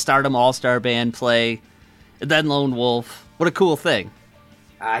All-Star Band play, and then Lone Wolf. What a cool thing.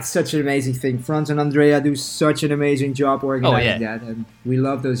 It's such an amazing thing. Franz and Andrea do such an amazing job organizing that, and we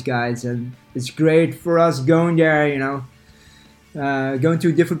love those guys. And it's great for us going there, going to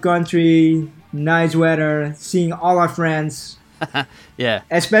a different country, nice weather, seeing all our friends. Yeah.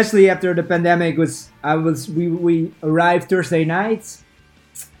 Especially after the pandemic we arrived Thursday night,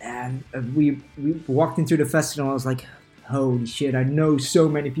 and we walked into the festival. I was like, holy shit! I know so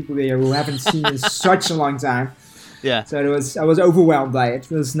many people there who haven't seen in such a long time. Yeah. So I was overwhelmed by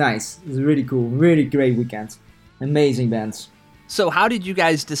it. It was nice. It was really cool. Really great weekend. Amazing bands. So how did you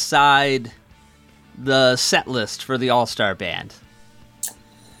guys decide the set list for the All-Star Band?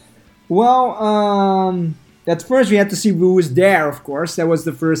 Well, at first we had to see who was there, of course. That was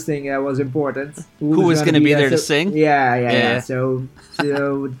the first thing that was important. Who was going to be there to sing? Yeah. So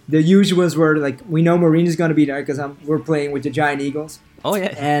the usuals were like, we know Maureen is going to be there because we're playing with the Giant Eagles. Oh,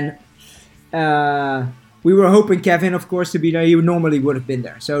 yeah. And we were hoping Kevin, of course, to be there. He normally would have been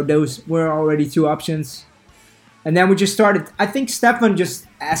there. So those were already two options. And then we just started. I think Stefan just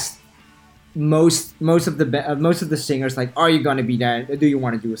asked most of the singers, like, are you going to be there? Do you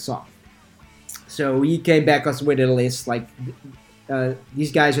want to do a song? So he came back us with a list, like,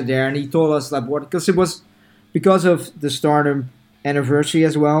 these guys are there. And he told us, like, what, because it was because of the Stardom anniversary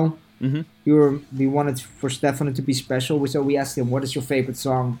as well. Mm-hmm. We wanted for Stefan to be special. So we asked him, what is your favorite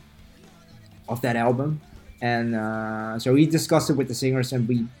song of that album? And so he discussed it with the singers, and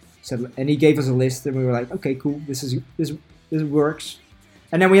he gave us a list, and we were like, okay, cool, this works.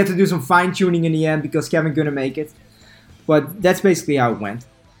 And then we had to do some fine tuning in the end because Kevin couldn't make it, but that's basically how it went.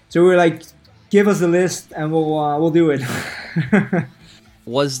 So we were like, give us the list, and we'll do it.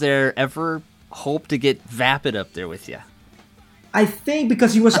 Was there ever hope to get Vapid up there with you? I think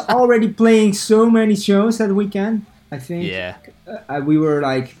because he was already playing so many shows that weekend. I think. Yeah. We were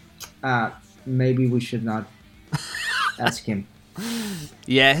like, maybe we should not ask him.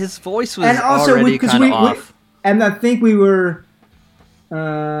 Yeah, his voice was already kind of off. And I think we were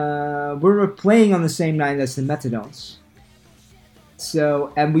playing on the same night as the Methadones.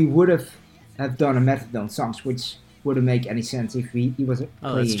 So, and we would have done a Methadone songs, which wouldn't make any sense if he wasn't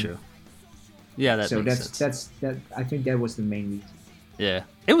playing. Oh, that's true. Yeah, that makes sense. I think that was the main reason. Yeah.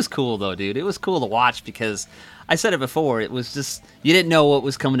 It was cool, though, dude. It was cool to watch because, I said it before, it was just, you didn't know what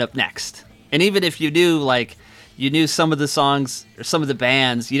was coming up next. And even if you knew, like, you knew some of the songs or some of the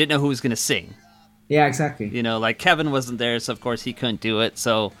bands, you didn't know who was going to sing. Yeah, exactly. Like, Kevin wasn't there, so of course he couldn't do it.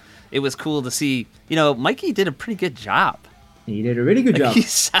 So it was cool to see, Mikey did a pretty good job. He did a really good job. He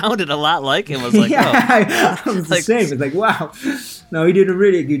sounded a lot like him. I was like, I was the same. It's like, wow. No, he did a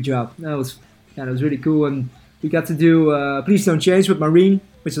really good job. That was really cool. And we got to do Please Don't Change with Maureen,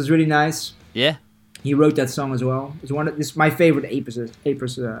 which was really nice. Yeah. He wrote that song as well. It's my favorite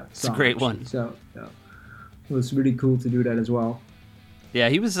Apers song. It's a great one. So it was really cool to do that as well. Yeah,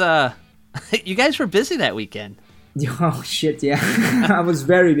 he was... you guys were busy that weekend. Oh, shit, yeah. I was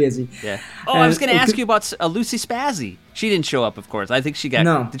very busy. Yeah. Oh, I was going to ask you about Lucy Spazzy. She didn't show up, of course. I think she got...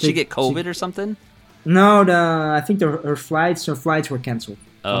 No. Did she get COVID or something? No, I think her flights were canceled.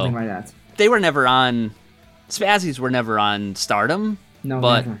 Something like that. They were never on... Spazzies were never on Stardom. No,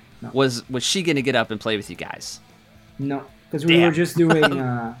 but never. No. Was she going to get up and play with you guys? No, because we were just doing...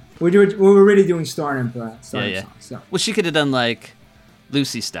 we were really doing Stardom songs. So. Well, she could have done, like,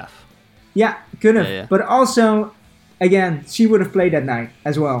 Lucy stuff. Yeah, could have. Yeah. But also... Again, she would have played that night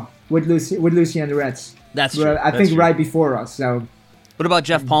as well with Lucy and the Reds. That's true. I think right before us. So, what about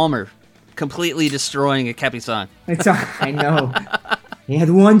Jeff Palmer, completely destroying a Kepi song? I know. He had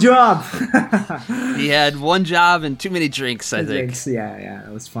one job. He had one job and too many drinks. I think. Yeah,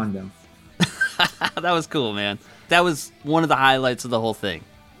 it was fun though. That was cool, man. That was one of the highlights of the whole thing.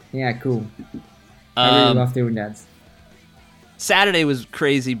 Yeah, cool. I really love doing that. Saturday was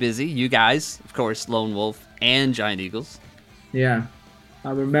crazy busy. You guys, of course, Lone Wolf and Giant Eagles. Yeah.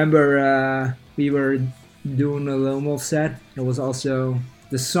 I remember we were doing a Lone Wolf set. It was also...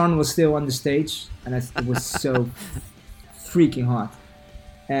 The sun was still on the stage, and it was so freaking hot.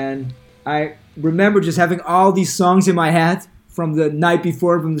 And I remember just having all these songs in my head from the night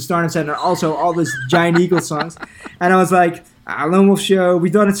before, from the Stardom set, and also all these Giant Eagles songs. And I was like, Lone Wolf show,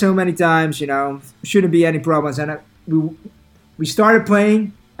 we've done it so many times, shouldn't be any problems. And we started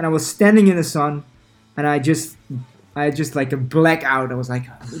playing, and I was standing in the sun, and I just like a blackout. I was like,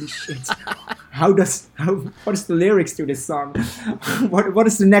 holy shit. what is the lyrics to this song? What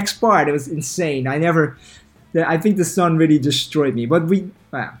is the next part? It was insane. I think the sun really destroyed me, but we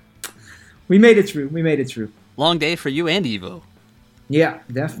made it through. Long day for you and Evo. Yeah,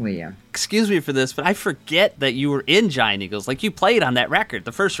 definitely, yeah. Excuse me for this, but I forget that you were in Giant Eagles. Like, you played on that record,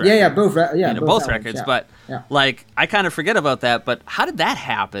 the first record. Yeah, both records. Yeah. But, yeah. like, I kind of forget about that. But how did that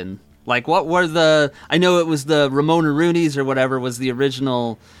happen? Like, what were I know it was the Ramona Roonies or whatever was the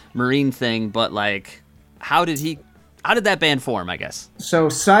original Marine thing, but, like, how did that band form, I guess? So,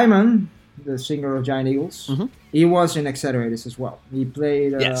 Simon, the singer of Giant Eagles, he was in Accelerators as well. He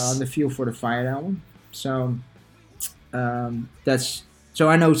played on the Feel for the Fire album. So... so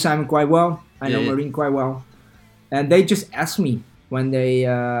I know Simon quite well. I know Marine quite well, and they just asked me when they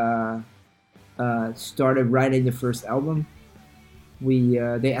started writing the first album.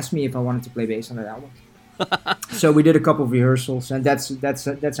 They asked me if I wanted to play bass on that album. So we did a couple of rehearsals, and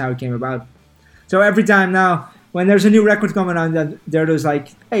that's how it came about. So every time now, when there's a new record coming on, they're just like,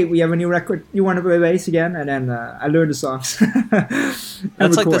 "Hey, we have a new record. You want to play bass again?" And then I learn the songs.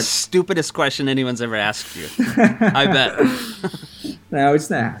 That's like the stupidest question anyone's ever asked you. I bet. No, it's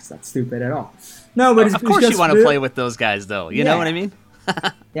not stupid at all. No, but of course you want to play with those guys, though. You know what I mean?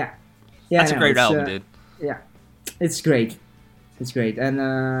 Yeah. That's a great album, dude. Yeah, it's great. It's great, and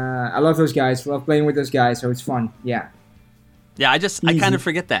I love those guys. Love playing with those guys, so it's fun. Yeah. Yeah, I kind of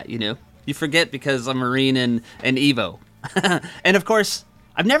forget that, you know. You forget because I'm Marine and Evo. And of course,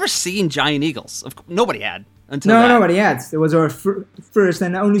 I've never seen Giant Eagles. Nobody had until that. Nobody had. It was our first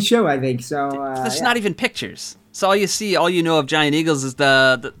and only show, I think. So there's not even pictures. So all you know of Giant Eagles is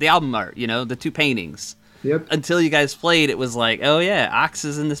the album art, you know, the two paintings. Yep. Until you guys played, it was like, oh yeah, Ox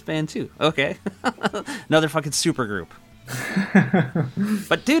is in this band too. Okay. Another fucking super group.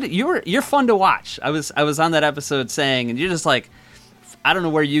 But dude, you're fun to watch. I was on that episode saying, and you're just like, I don't know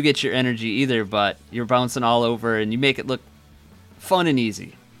where you get your energy either, but you're bouncing all over and you make it look fun and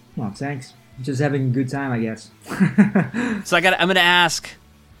easy. Well, thanks. Just having a good time, I guess. So I'm going to ask,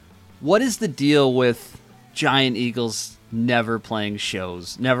 what is the deal with Giant Eagles never playing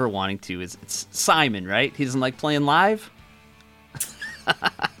shows, never wanting to? It's Simon, right? He doesn't like playing live?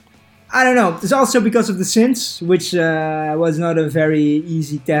 I don't know. It's also because of the synths, which was not a very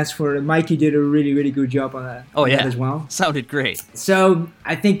easy task for Mikey. Did a really, really good job on that. Oh, yeah. That as well. Sounded great. So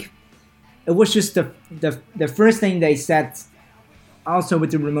I think it was just the first thing they said. Also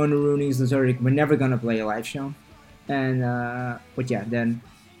with the Ramona Roonies, we're never gonna play a live show. And but yeah, then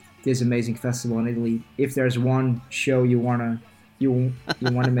this amazing festival in Italy. If there's one show you wanna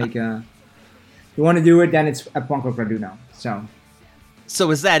make you wanna do it, then it's at Punk Rock Raduno.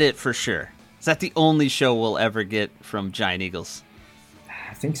 So is that it for sure? Is that the only show we'll ever get from Giant Eagles?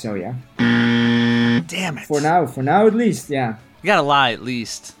 I think so, yeah. Damn it. For now at least, yeah. You gotta lie at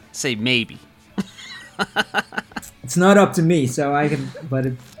least. Say maybe. It's not up to me, so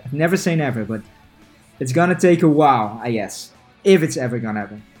never say never, but it's gonna take a while, I guess. If it's ever gonna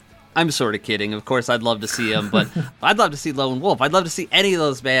happen. I'm sort of kidding. Of course, I'd love to see them, but I'd love to see Lone Wolf. I'd love to see any of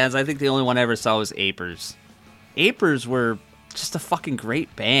those bands. I think the only one I ever saw was Apers. Apers were just a fucking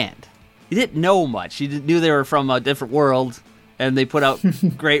great band. You didn't know much. You knew they were from a different world, and they put out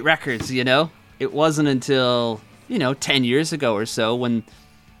great records, you know? It wasn't until, 10 years ago or so when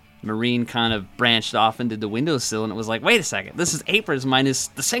Marine kind of branched off into the windowsill, and it was like, wait a second, this is Apers minus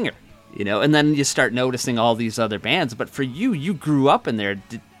the singer, And then you start noticing all these other bands. But for you grew up in there.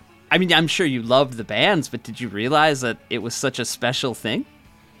 I'm sure you loved the bands, but did you realize that it was such a special thing?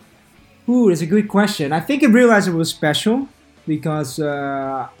 Ooh, that's a good question. I think I realized it was special because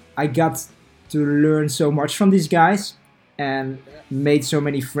I got to learn so much from these guys and made so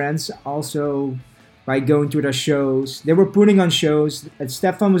many friends also by going to their shows. They were putting on shows, and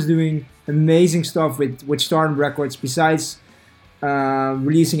Stefan was doing amazing stuff with Stardom Records. Besides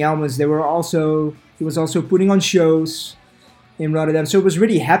releasing albums, he was also putting on shows in Rotterdam. So it was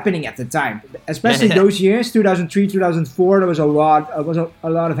really happening at the time, especially those years, 2003, 2004. There was a lot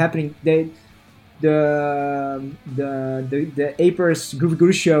of happening. The Apers Groove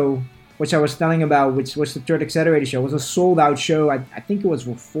Guru show, which I was telling about, which was the third Accelerator show, was a sold out show. I think it was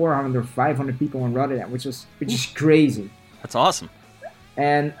for 400 or 500 people in Rotterdam, which is crazy. That's awesome.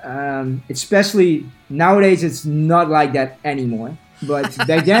 And especially nowadays, it's not like that anymore. But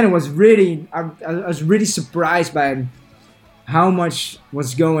back then, it was really. I was really surprised by how much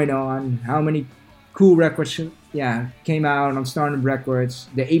was going on, how many cool records came out on Stardom Records.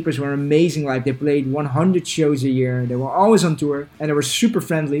 The Apers were amazing live. They played 100 shows a year. They were always on tour, and they were super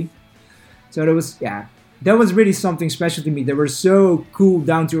friendly. So that was really something special to me. They were so cool,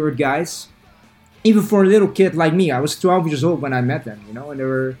 down-to-earth guys. Even for a little kid like me, I was 12 years old when I met them, and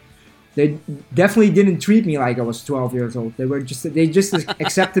they definitely didn't treat me like I was 12 years old. They just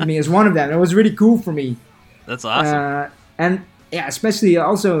accepted me as one of them. It was really cool for me. That's awesome. And yeah, especially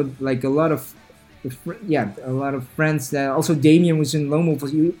also like a lot of friends that also Damien was in Lone Wolf.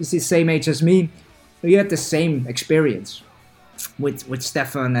 He's the same age as me. We had the same experience with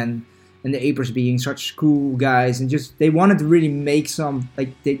Stefan and the Apers being such cool guys, and just they wanted to really make some, like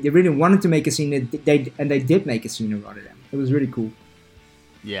they really wanted to make a scene, and they did make a scene in Rotterdam. It was really cool.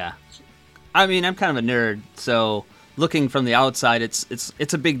 Yeah, I mean, I'm kind of a nerd, so looking from the outside, it's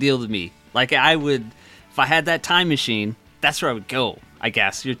a big deal to me. Like, I would, if I had that time machine, that's where I would go. I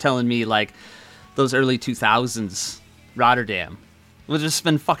guess you're telling me like those early 2000s Rotterdam would just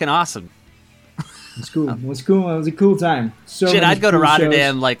been fucking awesome. It's cool. It was cool. It was a cool time. Shit, I'd go to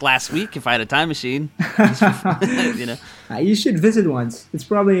Rotterdam like last week if I had a time machine. You know, you should visit once. It's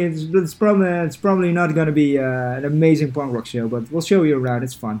probably not going to be an amazing punk rock show, but we'll show you around.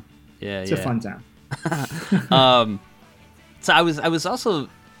 It's fun. Yeah, it's a fun time. So I was also,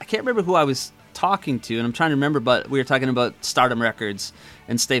 I can't remember who I was talking to, and I'm trying to remember, but we were talking about Stardom Records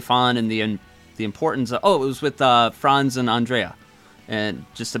and Stefan and the importance of, it was with Franz and Andrea, and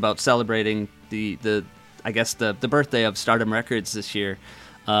just about celebrating the I guess the birthday of Stardom Records this year.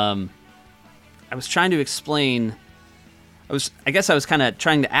 I was trying to explain, I was kind of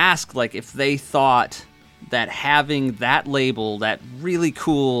trying to ask, like, if they thought that having that label, that really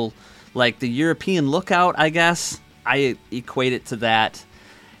cool, like the European lookout, I guess I equate it to that,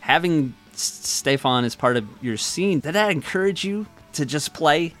 having Stefan as part of your scene, did that encourage you to just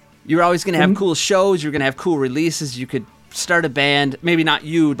play? You're always going to have cool shows, you're going to have cool releases, you could start a band, maybe not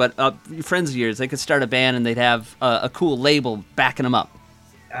you, but friends of yours, they could start a band and they'd have a cool label backing them up.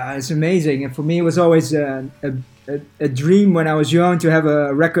 It's amazing, and for me it was always a dream when I was young to have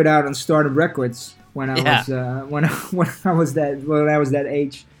a record out on Stardom Records when I was that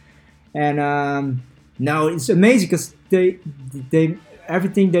age. And no, it's amazing because they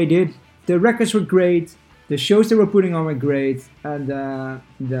everything they did, the records were great, the shows they were putting on were great, and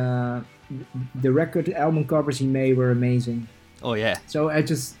the record album covers he made were amazing. Oh yeah. So I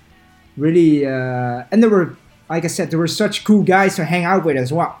just really and there were, like I said, there were such cool guys to hang out with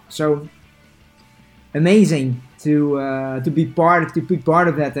as well. So amazing to be part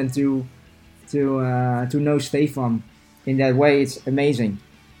of that, and to know Stefan in that way. It's amazing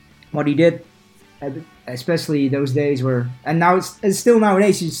what he did, especially those days where, and now it's still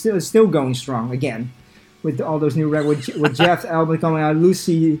nowadays he's still going strong again with all those new records with Jeff's album coming out,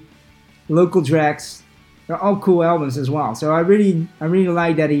 Lucy, Local Drags. They're all cool albums as well. So I really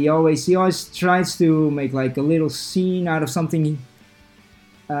like that he always tries to make like a little scene out of something,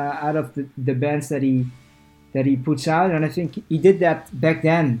 out of the bands that he puts out, and I think he did that back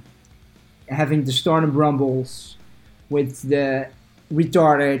then, having the Stardom Rumbles with the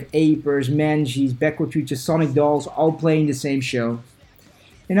Retarded, Apers, MANGES, Backward Reaches, Sonic Dolls, all playing the same show.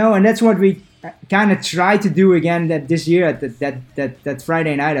 You know, and that's what we kind of tried to do again this year at that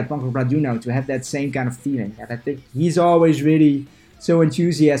Friday night at Punk Rock Raduno, to have that same kind of feeling. And I think he's always really so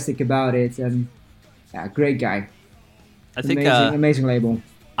enthusiastic about it, and yeah, great guy. I think amazing label.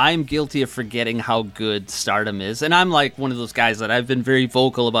 I'm guilty of forgetting how good Stardom is, and I'm like one of those guys that I've been very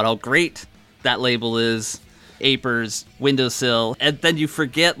vocal about how great that label is. Apers, Windowsill, and then you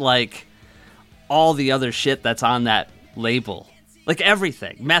forget like all the other shit that's on that label, like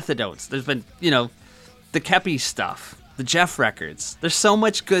everything. Methadotes, there's been, the Kepi stuff, the Jeff records, there's so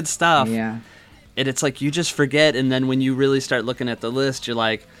much good stuff. Yeah, and it's like you just forget, and then when you really start looking at the list, you're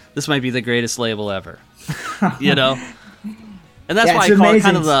like, this might be the greatest label ever. And that's why I call it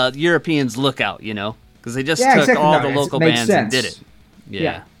kind of the Europeans lookout, because they just took all the local bands and did it.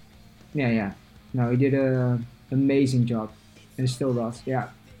 Yeah. No, he did an amazing job, and still does. Yeah,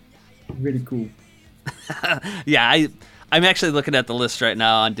 really cool. Yeah, I'm actually looking at the list right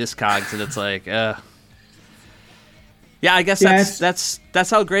now on Discogs, and it's like, yeah, I guess that's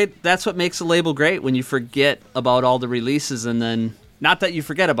how great. That's what makes a label great, when you forget about all the releases, and then not that you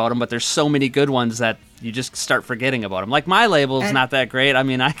forget about them, but there's so many good ones that you just start forgetting about them. Like my label's not that great. I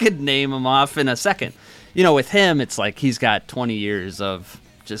mean, I could name them off in a second. With him, it's like he's got 20 years of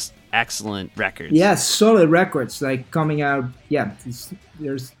just excellent records. Yeah, solid records like coming out. Yeah,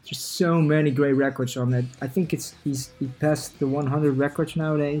 there's just so many great records on it. I think he passed the 100 records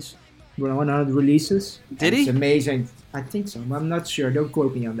nowadays. 100 releases. Did he? It's amazing. I think so. I'm not sure. Don't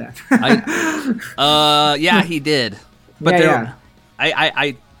quote me on that. Yeah, he did. But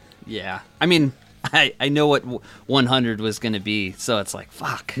I mean, I know what 100 was going to be, so it's like,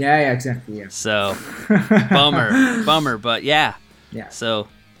 fuck. Yeah, exactly. Yeah. So, bummer, but yeah. Yeah. So,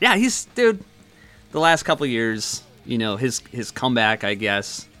 yeah, he's, dude, the last couple of years, his comeback, I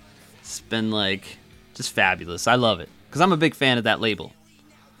guess, It's been like just fabulous. I love it because I'm a big fan of that label.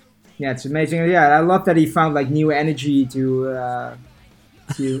 Yeah, it's amazing. Yeah, I love that he found like new energy to.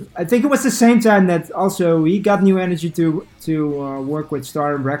 I think it was the same time that also he got new energy to work with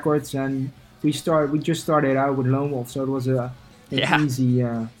Stardom Records, and we just started out with Lone Wolf, so it was an easy.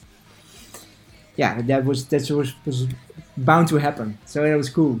 That was bound to happen. So it was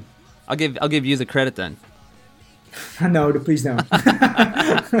cool. I'll give you the credit then. No, please don't.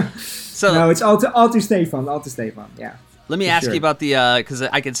 So no, it's all to Stefan. All to Stefan. Yeah. Let me ask you about the because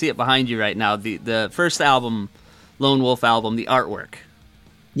I can see it behind you right now. The first album, Lone Wolf album, the artwork.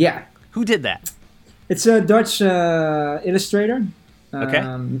 Yeah. Who did that? It's a Dutch illustrator. Okay.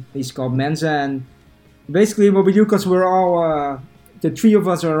 He's called MANGES, and basically what we do, because we're all the three of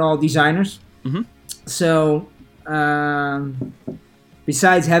us are all designers. Mm-hmm. So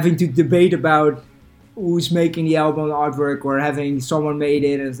besides having to debate about who's making the album artwork or having someone made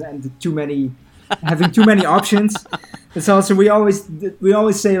it and having too many options, it's also we always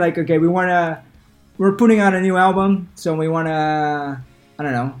say like, okay, we're putting out a new album, so we wanna, I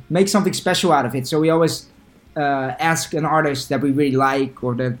don't know, make something special out of it. So we always ask an artist that we really like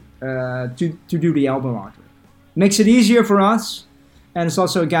or that to do the album artwork. Makes it easier for us, and it's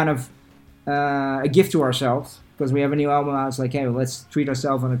also a kind of a gift to ourselves because we have a new album out. It's like, hey, let's treat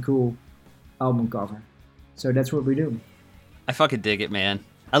ourselves on a cool album cover. So that's what we do. I fucking dig it, man.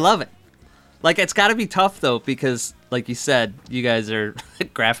 I love it. Like, it's got to be tough though, because like you said, you guys are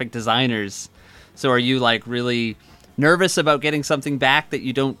graphic designers. So are you like really nervous about getting something back that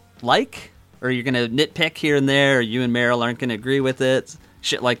you don't like, or you're gonna nitpick here and there, or you and Meryl aren't gonna agree with it,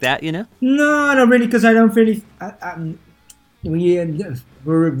 shit like that, you know? No, not really, because I don't really.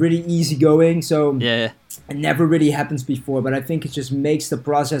 We're really easygoing, so yeah, it never really happens before. But I think it just makes the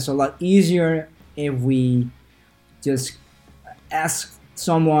process a lot easier if we just ask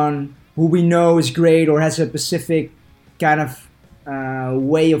someone who we know is great or has a specific kind of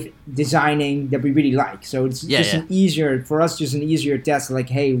way of designing that we really like. So it's an easier test. Like,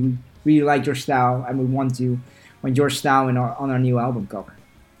 hey, we really like your style, and we want your style on our new album cover.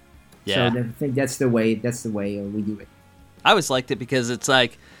 Yeah. So I think that's the way we do it. I always liked it because it's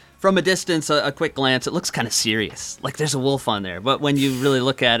like, from a distance, a quick glance, it looks kind of serious. Like there's a wolf on there. But when you really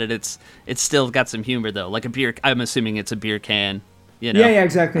look at it, it's still got some humor though. Like a beer, I'm assuming it's a beer can, you know? Yeah,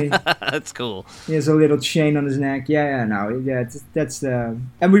 exactly. That's cool. He has a little chain on his neck. That's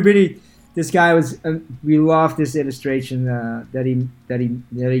and this guy was, we love this illustration that he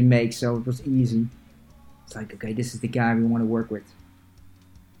makes, so it was easy. It's like, okay, this is the guy we want to work with.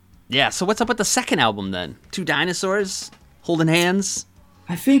 Yeah, so what's up with the second album then? Two dinosaurs holding hands?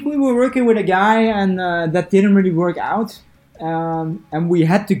 I think we were working with a guy, and that didn't really work out. And we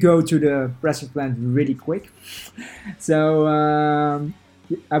had to go to the pressing plant really quick. So I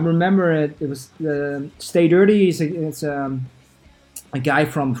remember it was Stay Dirty. It's a guy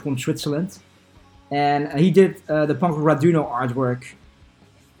from Switzerland. And he did the Punk Raduno artwork,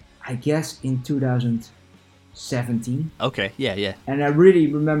 I guess, in 2017. Okay, yeah. And I really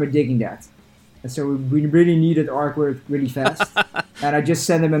remember digging that. And so we really needed artwork really fast. And I just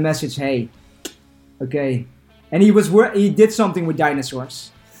sent him a message, hey, okay. And he did something with dinosaurs.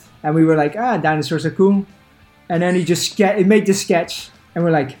 And we were like, dinosaurs are cool. And then he made this sketch. And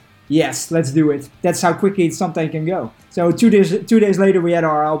we're like, yes, let's do it. That's how quickly something can go. So 2 days later, we had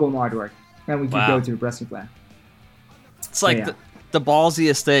our album artwork. And we could go to the pressing plant. It's like the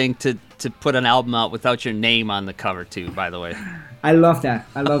ballsiest thing to put an album out without your name on the cover too, by the way. I love that.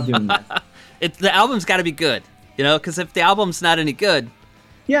 I love doing that. The album's got to be good, you know, because if the album's not any good,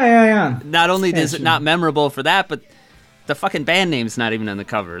 yeah. Not only is it not memorable for that, but the fucking band name's not even on the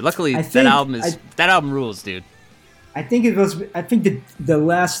cover. Luckily, that album rules, dude. I think the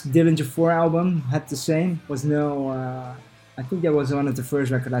last Dillinger 4 album had the same. I think that was one of the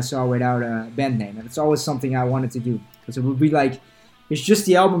first records I saw without a band name, and it's always something I wanted to do because it would be like, it's just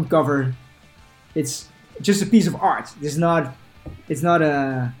the album cover. It's just a piece of art. It's not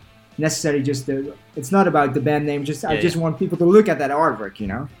necessarily just it's not about the band name. I just want people to look at that artwork, you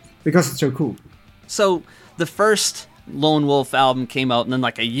know, because it's so cool. So the first Lone Wolf album came out, and then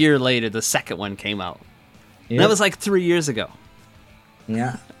like a year later, the second one came out. Yep. That was like 3 years ago.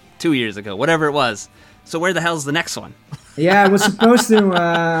 Yeah. 2 years ago, whatever it was. So where the hell's the next one? Yeah, it was supposed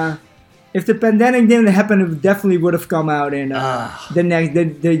to. If the pandemic didn't happen, it definitely would have come out in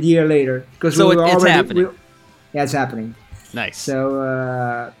the year later. It's happening. It's happening. Nice.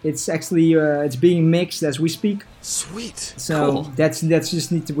 So it's actually it's being mixed as we speak. Sweet. So cool.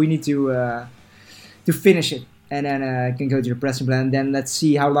 We need to finish it, and then I can go to the pressing plant. Then let's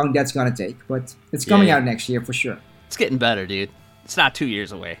see how long that's gonna take. But it's coming out next year for sure. It's getting better, dude. It's not 2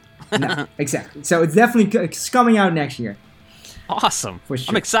 years away. No, exactly. So it's definitely it's coming out next year. Awesome. For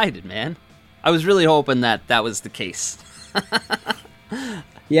sure. I'm excited, man. I was really hoping that was the case.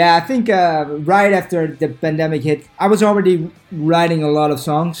 Yeah, I think right after the pandemic hit, I was already writing a lot of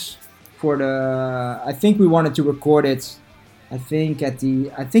songs for the. I think we wanted to record it. I think at the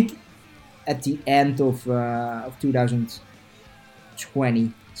end of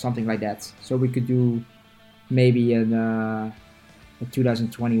 2020, something like that. So we could do maybe a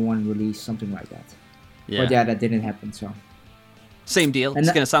 2021 release, something like that. Yeah. But yeah, that didn't happen. So same deal.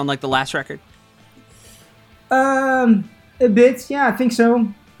 It's gonna sound like the last record. A bit, yeah, I think so.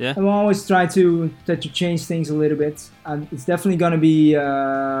 Yeah. I'm always try to change things a little bit. It's definitely gonna be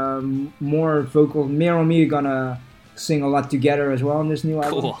more vocal. Miro and me are gonna sing a lot together as well on this new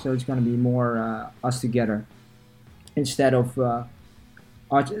album. Cool. So it's gonna be more us together instead of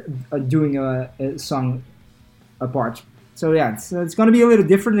doing a song apart. So yeah, it's gonna be a little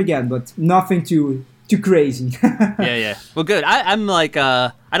different again, but nothing too crazy. Yeah. Well, good. I'm like,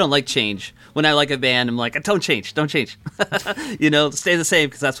 I don't like change. When I like a band, I'm like, don't change. Stay the same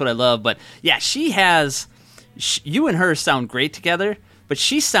because that's what I love. But yeah, you and her sound great together, but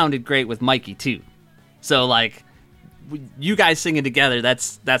she sounded great with Mikey too. So like, you guys singing together,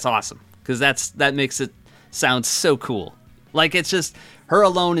 that's awesome because that makes it sound so cool. Like it's just her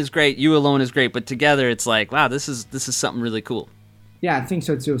alone is great, you alone is great, but together it's like, wow, this is something really cool. Yeah, I think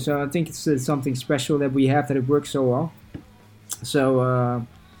so too. So I think it's something special that we have that it works so well. So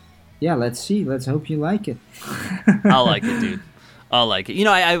yeah, let's see. Let's hope you like it. I'll like it, dude. I'll like it.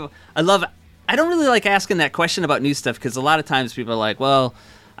 I love. I don't really like asking that question about new stuff because a lot of times people are like, well,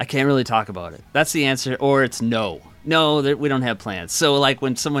 I can't really talk about it. That's the answer, or it's no. No, we don't have plans. So like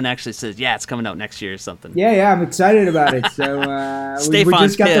when someone actually says, yeah, it's coming out next year or something. Yeah, I'm excited about it. So we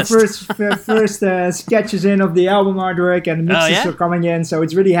just got the first sketches in of the album artwork and the mixes are coming in. So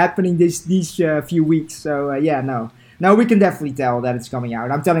it's really happening these few weeks. So no, we can definitely tell that it's coming out.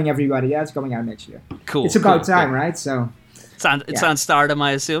 I'm telling everybody, yeah, it's coming out next year. Cool. It's about time, right? So it's on Stardom,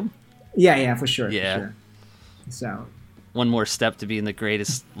 I assume. Yeah, for sure. Yeah. For sure. So one more step to being the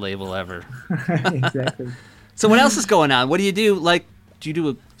greatest label ever. Exactly. So what else is going on? What do you do? Like, do you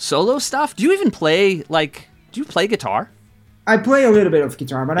do solo stuff? Do you even play, like, do you play guitar? I play a little bit of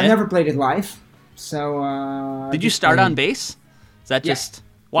guitar, but I never played it live. So, did you start on bass? Is that just,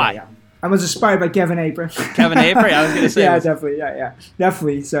 why? Yeah. I was inspired by Kevin Apers. Kevin Apers? I was going to say. Yeah, definitely. Yeah.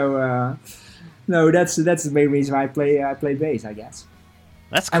 Definitely. So, no, that's the main reason why I play bass, I guess.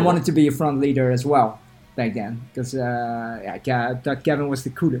 That's cool. I wanted to be a front leader as well back then because I thought Kevin was the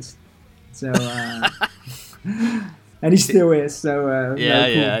coolest. So, and he still is. So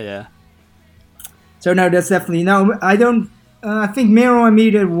yeah. So no, that's definitely no. I don't. I think Miro and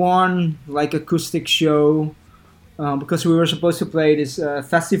me did one like acoustic show because we were supposed to play this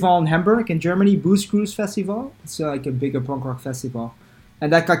festival in Hamburg in Germany, Boost Cruise Festival. It's like a bigger punk rock festival,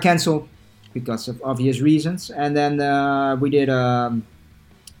 and that got cancelled because of obvious reasons. And then we did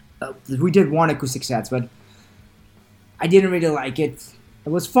one acoustic set, but I didn't really like it. It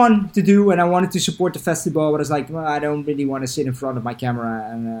was fun to do, and I wanted to support the festival, but I was like, well, I don't really want to sit in front of my camera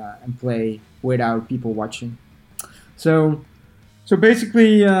and play without people watching. So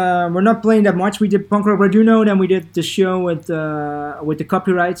basically, we're not playing that much. We did Punk Rock Raduno, then we did the show with the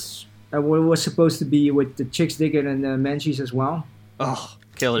copyrights. It was supposed to be with the Chicks Dig It and the MANGES as well. Oh,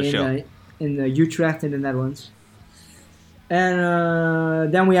 killer show. In Utrecht in the Netherlands.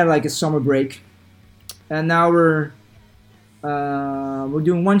 And then we had like a summer break. And now we're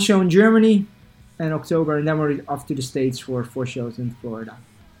doing one show in Germany in October, and then we're off to the States for 4 shows in Florida.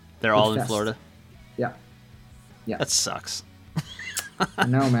 They're all in Florida? Yeah. That sucks. I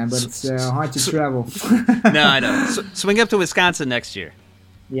know, man, but it's hard to travel. No, I know. Swing up to Wisconsin next year.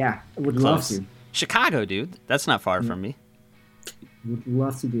 Yeah, I would love to. Chicago, dude. That's not far from me. Would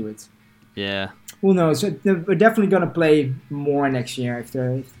love to do it. Yeah. Well, no, so we're definitely going to play more next year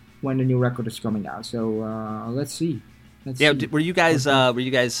when the new record is coming out. So let's see. Were you guys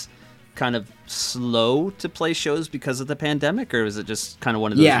kind of slow to play shows because of the pandemic, or was it just kind of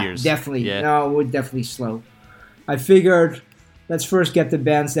one of those years? Definitely. Yeah, no, we're definitely slow. I figured let's first get the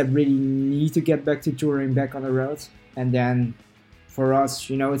bands that really need to get back to touring back on the road, and then for us,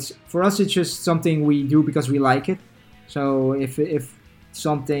 it's just something we do because we like it. So if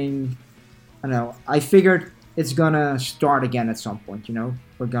something, I don't know, I figured it's gonna start again at some point.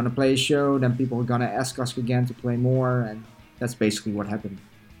 We're gonna play a show, then people are gonna ask us again to play more, and that's basically what happened.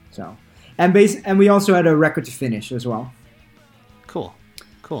 So, and we also had a record to finish as well. Cool.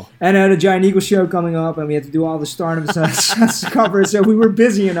 And I had a Giant Eagle show coming up, and we had to do all the Stardom covers, so we were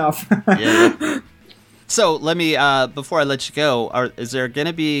busy enough. Yeah. So let me, before I let you go, is there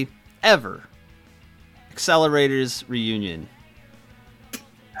gonna be ever Accelerators reunion?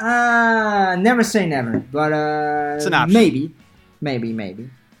 Never say never, but It's an option. maybe.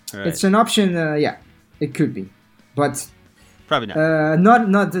 Right. It's an option. Yeah, it could be, but Probably not.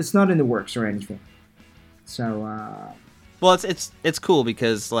 not. It's not in the works or anything. So. Well, it's cool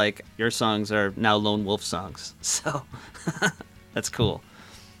because like your songs are now Lone Wolf songs, so that's cool.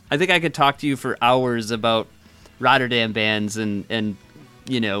 I think I could talk to you for hours about Rotterdam bands and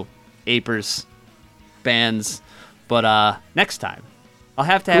Apers bands, but next time I'll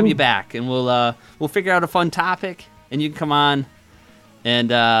have to have you back, and we'll figure out a fun topic, and you can come on,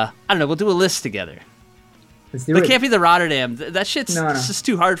 and I don't know, we'll do a list together. Let's do But it. it can't be the Rotterdam. That shit's it's just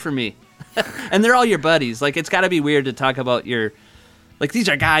too hard for me. And they're all your buddies. Like, it's got to be weird to talk about your... Like, these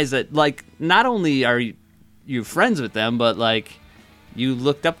are guys that, like, not only are you friends with them, but, like, you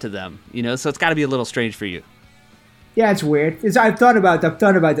looked up to them, So it's got to be a little strange for you. Yeah, it's weird. I've thought about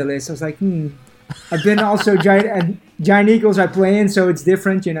the list. I was like, I've been also Giant Eagles I play in, so it's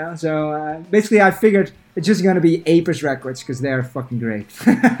different, So basically, I figured it's just gonna be Apers records because they're fucking great.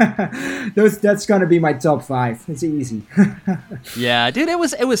 That's gonna be my top 5. It's easy. Yeah, dude, it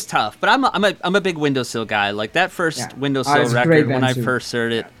was tough, but I'm a big Windowsill guy. Like that first Windowsill it's a record great when band I too. first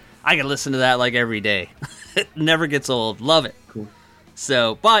heard it, I could listen to that like every day. It never gets old. Love it. Cool.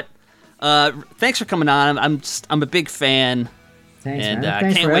 So, but thanks for coming on. I'm a big fan. Thanks, And, man.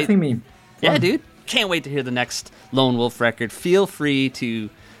 Thanks can't for wait- having me. Yeah, Fun. dude. Can't wait to hear the next Lone Wolf record. Feel free to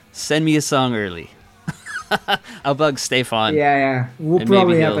send me a song early. I'll bug Stefan. Yeah. We'll And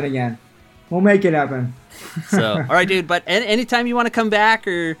probably maybe happen again. We'll make it happen. So, all right, dude. But anytime you want to come back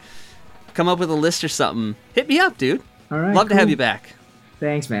or come up with a list or something, hit me up, dude. All right. Love to have cool. you back.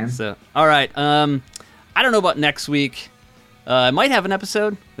 Thanks, man. So, all right. I don't know about next week. I might have an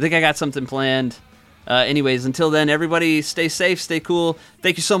episode. I think I got something planned. Anyways, until then, everybody stay safe, stay cool.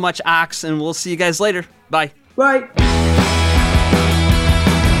 Thank you so much, Ox, and we'll see you guys later. Bye. Bye.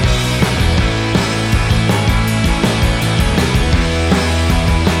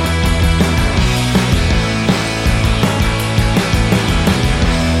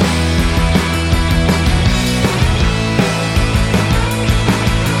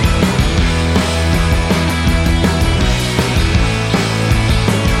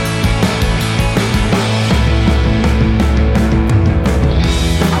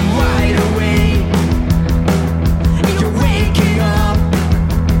 I'm wide awake. You're waking up.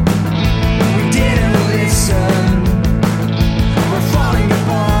 We didn't listen. We're falling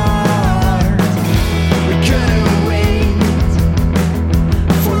apart. We couldn't wait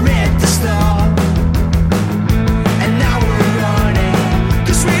for it to stop. And now we're running.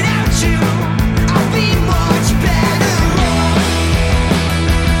 'Cause without you, I'll be much better off.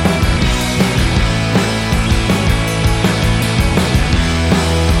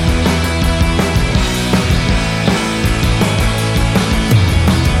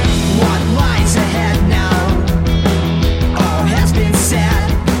 What lies ahead now? All has been said.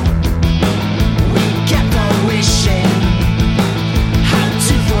 We kept on wishing how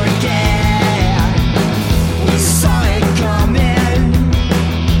to forget. We saw it coming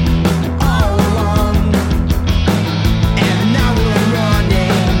all along, and now we're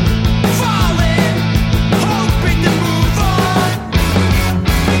running, falling, hoping to move on.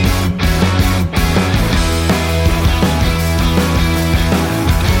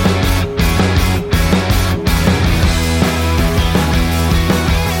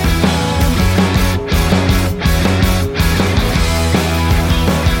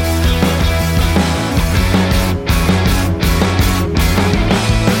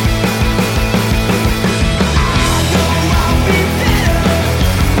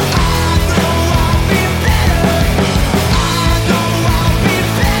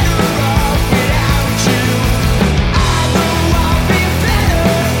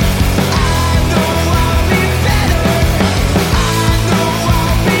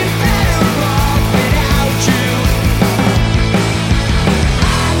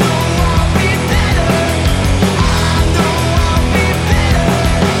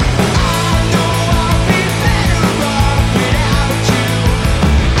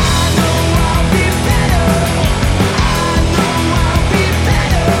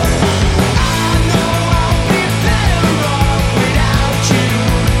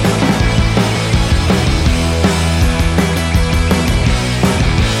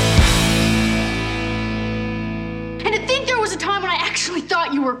 And to think there was a time when I actually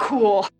thought you were cool.